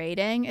about the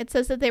rating. It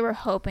says that they were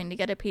hoping to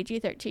get a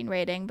PG-13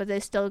 rating, but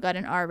they still got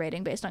an R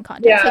rating based on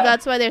content. Yeah. So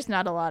that's why there's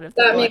not a lot of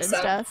the That blood makes and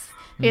sense. stuff.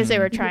 Because they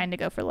were trying to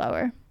go for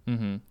lower.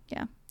 Mm-hmm.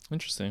 Yeah.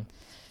 Interesting.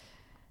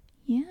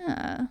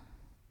 Yeah.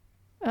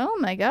 Oh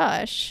my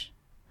gosh.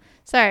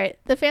 Sorry.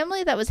 The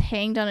family that was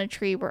hanged on a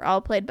tree were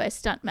all played by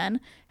stuntmen.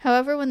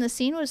 However, when the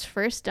scene was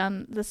first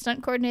done, the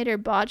stunt coordinator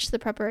botched the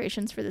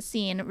preparations for the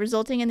scene,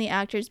 resulting in the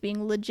actors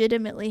being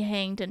legitimately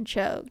hanged and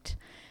choked.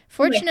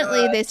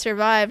 Fortunately, God. they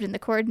survived and the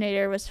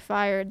coordinator was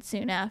fired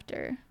soon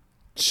after.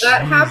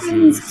 That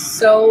happens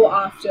so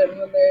often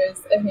when there's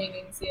a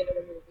hanging scene in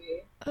a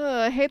movie. Oh,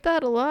 I hate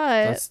that a lot.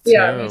 That's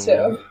Yeah, me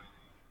terrible. too.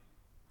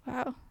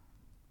 Wow.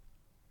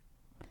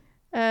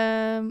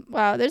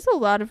 Wow, there's a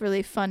lot of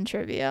really fun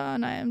trivia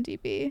on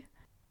IMDb.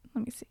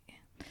 Let me see.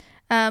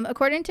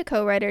 According to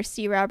co-writer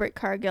C. Robert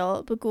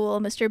Cargill, Bagul,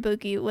 Mr.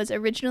 Boogie, was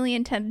originally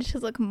intended to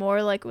look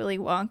more like Willy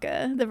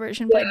Wonka, the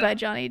version played by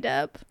Johnny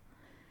Depp.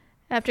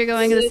 After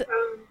going to They this...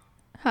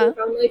 found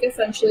like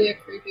essentially a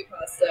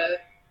creepypasta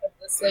of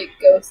this like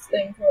ghost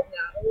thing called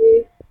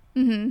Natalie,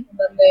 Mm-hmm. and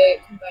then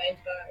they combined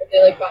that, or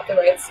they like bought the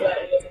rights to that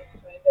and then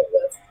combined it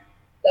with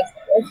Death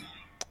Metal.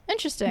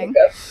 Interesting.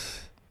 makeup.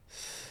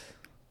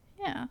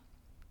 Yeah.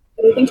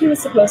 But I think he was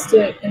supposed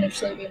to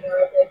initially be more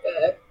of like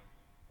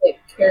a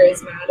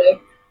charismatic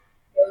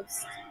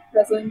ghost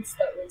presence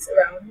that was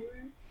around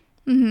more.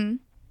 Mm-hmm.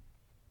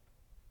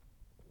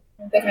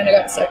 I think they kind of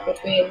got stuck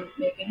between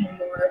making him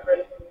more a part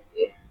of the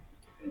movie,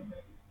 keeping him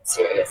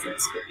mysterious and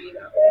spooky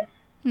that way.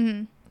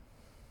 Mm-hmm.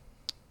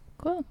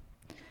 Cool.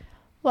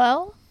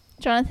 Well,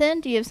 Jonathan,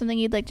 do you have something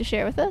you'd like to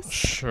share with us?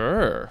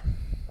 Sure.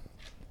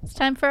 It's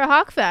time for a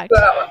Hawk fact.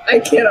 Wow, I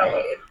cannot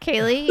wait.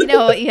 Kaylee, you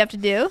know what you have to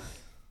do.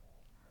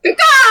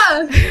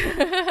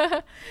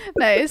 Ah!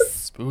 Nice.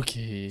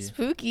 Spooky.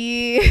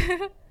 Spooky.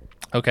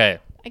 Okay,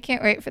 I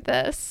can't wait for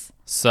this.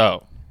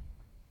 so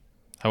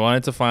I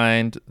wanted to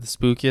find the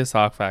spookiest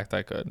Hawk fact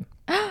I could.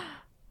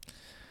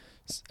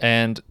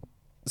 And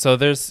so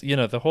there's, you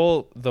know, the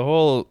whole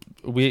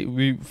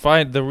we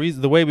find the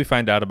way we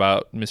find out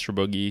about Mr.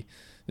 Boogie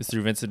is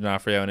through Vincent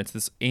D'Onofrio, and it's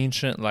this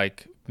ancient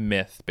like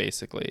myth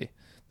basically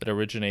that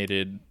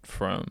originated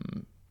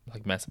from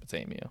like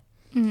Mesopotamia.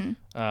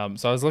 Mm-hmm.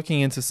 So I was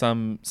looking into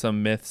some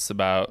myths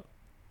about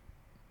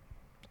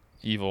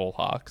evil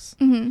hawks.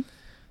 Mm-hmm.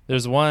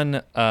 There's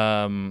one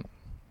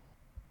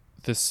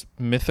this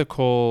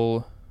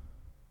mythical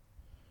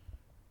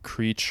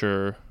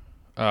creature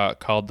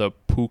called the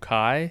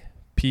Pukai,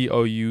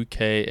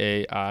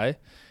 Poukai.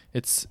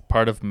 It's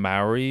part of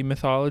Maori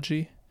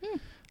mythology.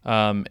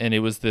 And it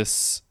was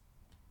this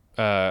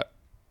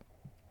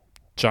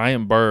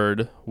giant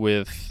bird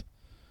with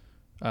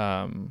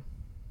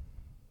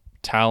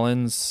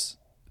talons.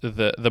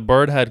 The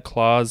bird had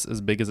claws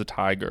as big as a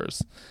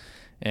tiger's,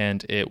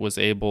 and it was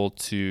able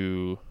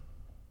to,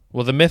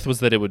 well, the myth was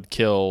that it would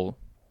kill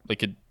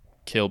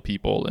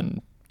people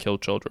and kill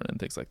children and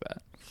things like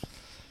that.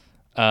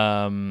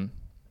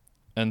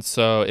 And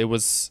so it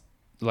was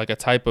like a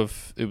type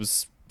of, it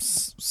was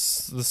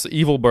this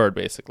evil bird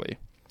basically.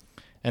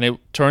 And it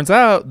turns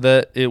out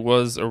that it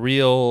was a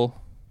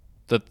real,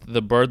 that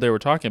the bird they were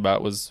talking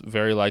about was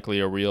very likely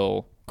a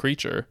real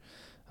creature.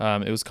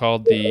 It was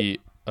called the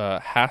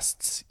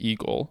Hast's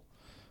eagle.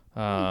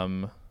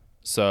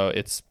 So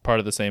it's part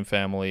of the same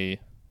family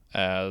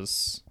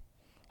as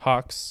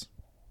hawks.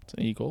 It's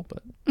an eagle,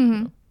 but you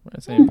know, we're in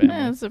the same family.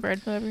 Yeah, it's a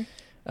bird, whatever.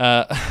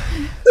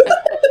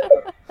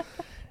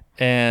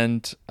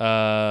 And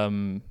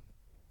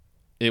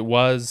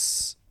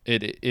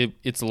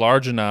it's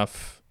large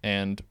enough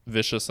and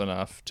vicious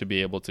enough to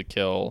be able to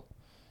kill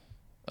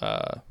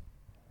a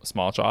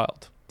small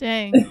child.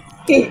 Dang.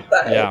 Hate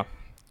that. Yeah.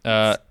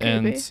 That's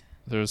creepy. And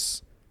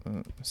there's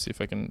let's see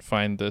if I can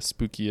find the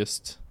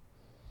spookiest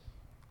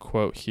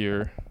quote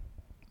here.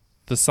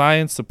 The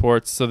science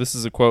supports, so this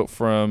is a quote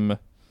from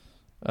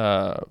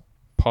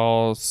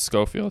Paul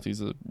Schofield.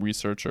 He's a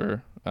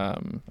researcher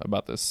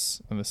about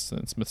this in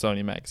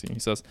Smithsonian Magazine. He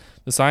says,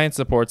 the science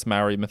supports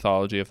Maori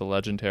mythology of the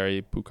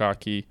legendary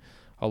Pukaki,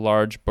 a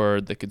large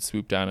bird that could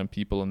swoop down on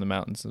people in the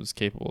mountains and was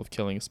capable of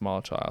killing a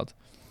small child.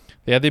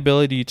 They had the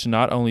ability to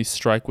not only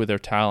strike with their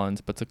talons,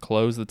 but to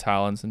close the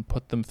talons and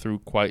put them through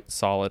quite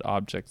solid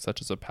objects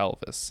such as a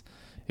pelvis.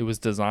 It was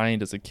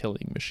designed as a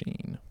killing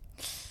machine.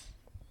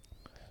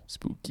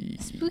 Spooky.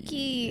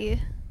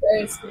 Spooky.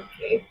 Very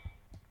spooky.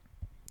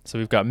 So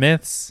we've got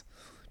myths,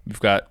 we've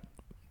got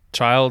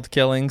child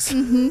killings,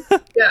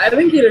 Yeah, I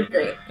think you did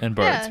great. and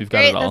birds. Yeah, We've got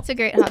great. it all. That's a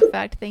great hot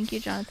fact. Thank you,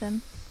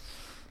 Jonathan.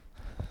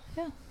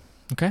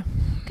 Okay.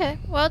 Okay.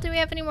 Well, do we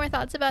have any more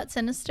thoughts about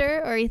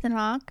Sinister or Ethan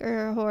Hawke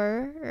or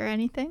horror or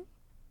anything?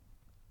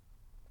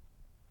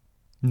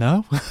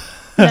 No?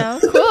 No.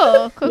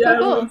 Cool. Yeah, I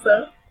Cool. think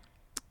so.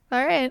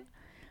 All right.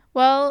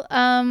 Well,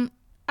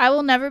 I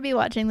will never be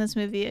watching this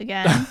movie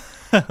again.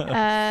 But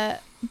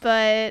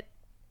I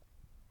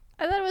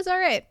thought it was all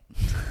right.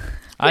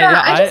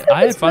 I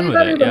I had fun with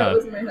it. Than it Yeah.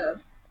 was in my head.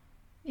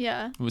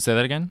 Yeah. Would say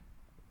that again?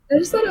 I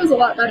just thought it was a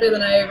lot better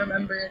than I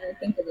remembered or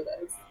think of it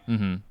as.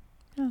 Mm-hmm.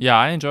 Oh. Yeah,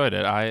 I enjoyed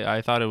it.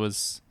 I thought it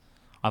was,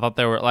 I thought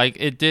there were like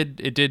it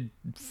did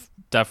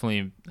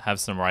definitely have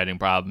some writing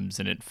problems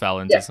and it fell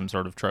into some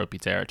sort of tropey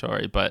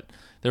territory, but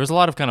there was a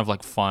lot of kind of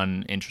like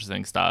fun,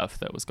 interesting stuff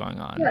that was going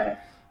on. Yeah.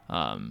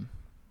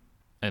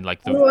 And like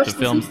I wanna watch the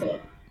films, sequel.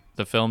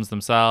 the films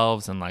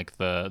themselves, and like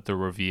the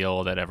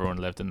reveal that everyone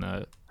lived in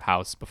the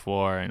house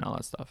before and all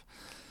that stuff.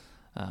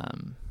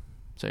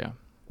 So yeah.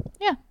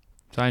 Yeah.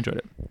 So I enjoyed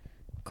it.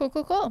 Cool.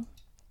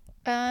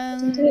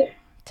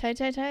 Tight.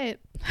 Tight.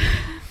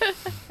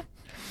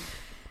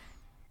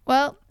 Well,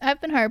 Well, I've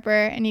been Harper,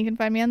 and you can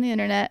find me on the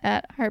internet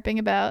at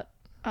harpingabout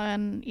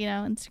on,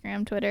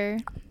 Instagram, Twitter,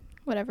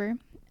 whatever,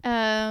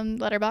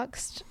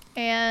 Letterboxd.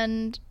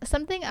 And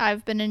something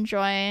I've been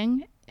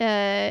enjoying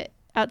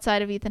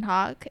outside of Ethan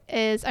Hawke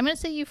is, I'm going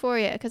to say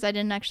Euphoria, because I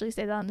didn't actually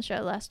say that on the show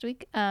last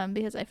week,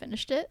 because I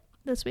finished it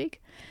this week.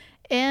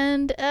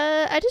 And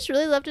I just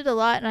really loved it a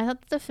lot, and I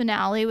thought the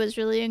finale was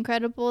really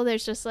incredible.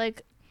 There's just,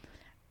 like,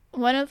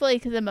 one of,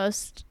 like, the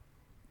most,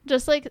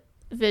 just, like,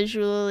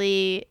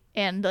 visually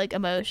and, like,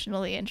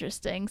 emotionally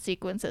interesting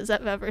sequences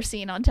I've ever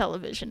seen on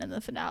television in the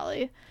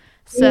finale.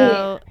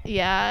 So,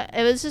 yeah,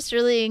 it was just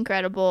really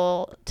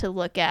incredible to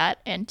look at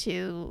and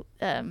to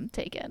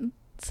take in.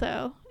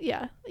 So,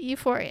 yeah,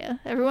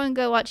 Euphoria. Everyone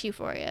go watch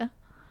Euphoria.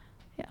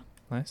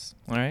 Nice.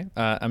 All right.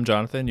 I'm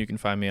Jonathan. You can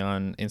find me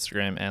on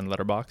Instagram and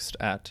Letterboxd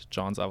at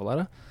John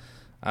Zavaleta.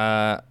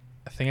 A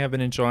thing I've been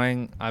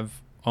enjoying,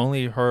 I've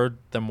only heard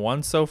them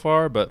once so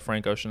far, but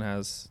Frank Ocean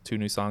has 2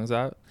 new songs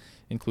out,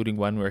 including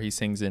one where he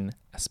sings in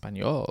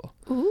Espanol.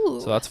 Ooh.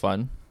 So that's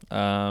fun.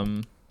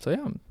 So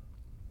yeah.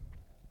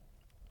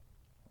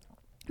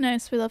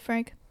 Nice. We love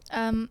Frank.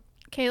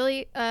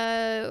 Kaylee,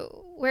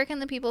 where can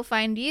the people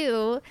find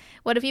you?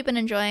 What have you been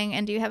enjoying?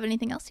 And do you have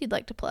anything else you'd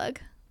like to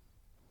plug?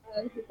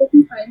 People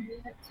can find me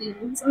at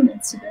Keelings on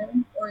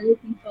Instagram, or you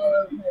can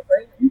follow my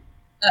brand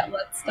at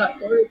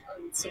let's.gorge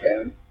on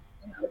Instagram,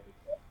 and that would be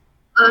cool.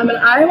 And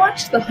I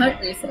watched The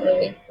Hunt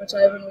recently, which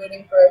I've been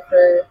waiting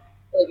for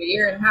like a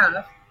year and a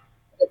half.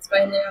 It's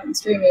finally out and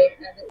streaming,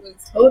 and it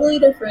was totally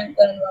different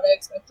than what I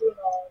expected at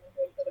all, and I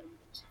think that everyone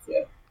should see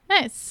it.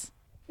 Nice.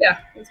 Yeah,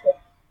 it was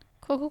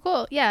cool.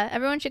 Cool. Yeah,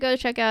 everyone should go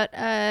check out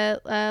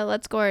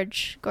Let's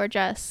Gorge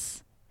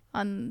Us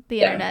on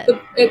the internet.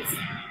 It's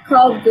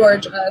called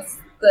Gorge Us.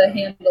 The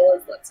handle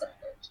is Let's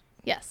Gorge.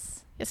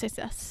 Yes.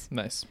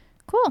 Nice.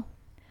 Cool.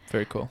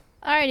 Very cool.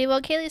 Alrighty, well,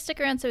 Kaylee,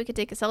 stick around so we could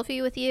take a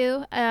selfie with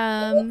you.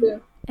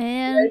 You.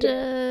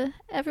 And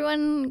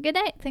everyone, good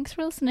night. Thanks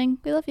for listening.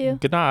 We love you.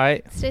 Good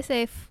night. Stay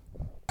safe.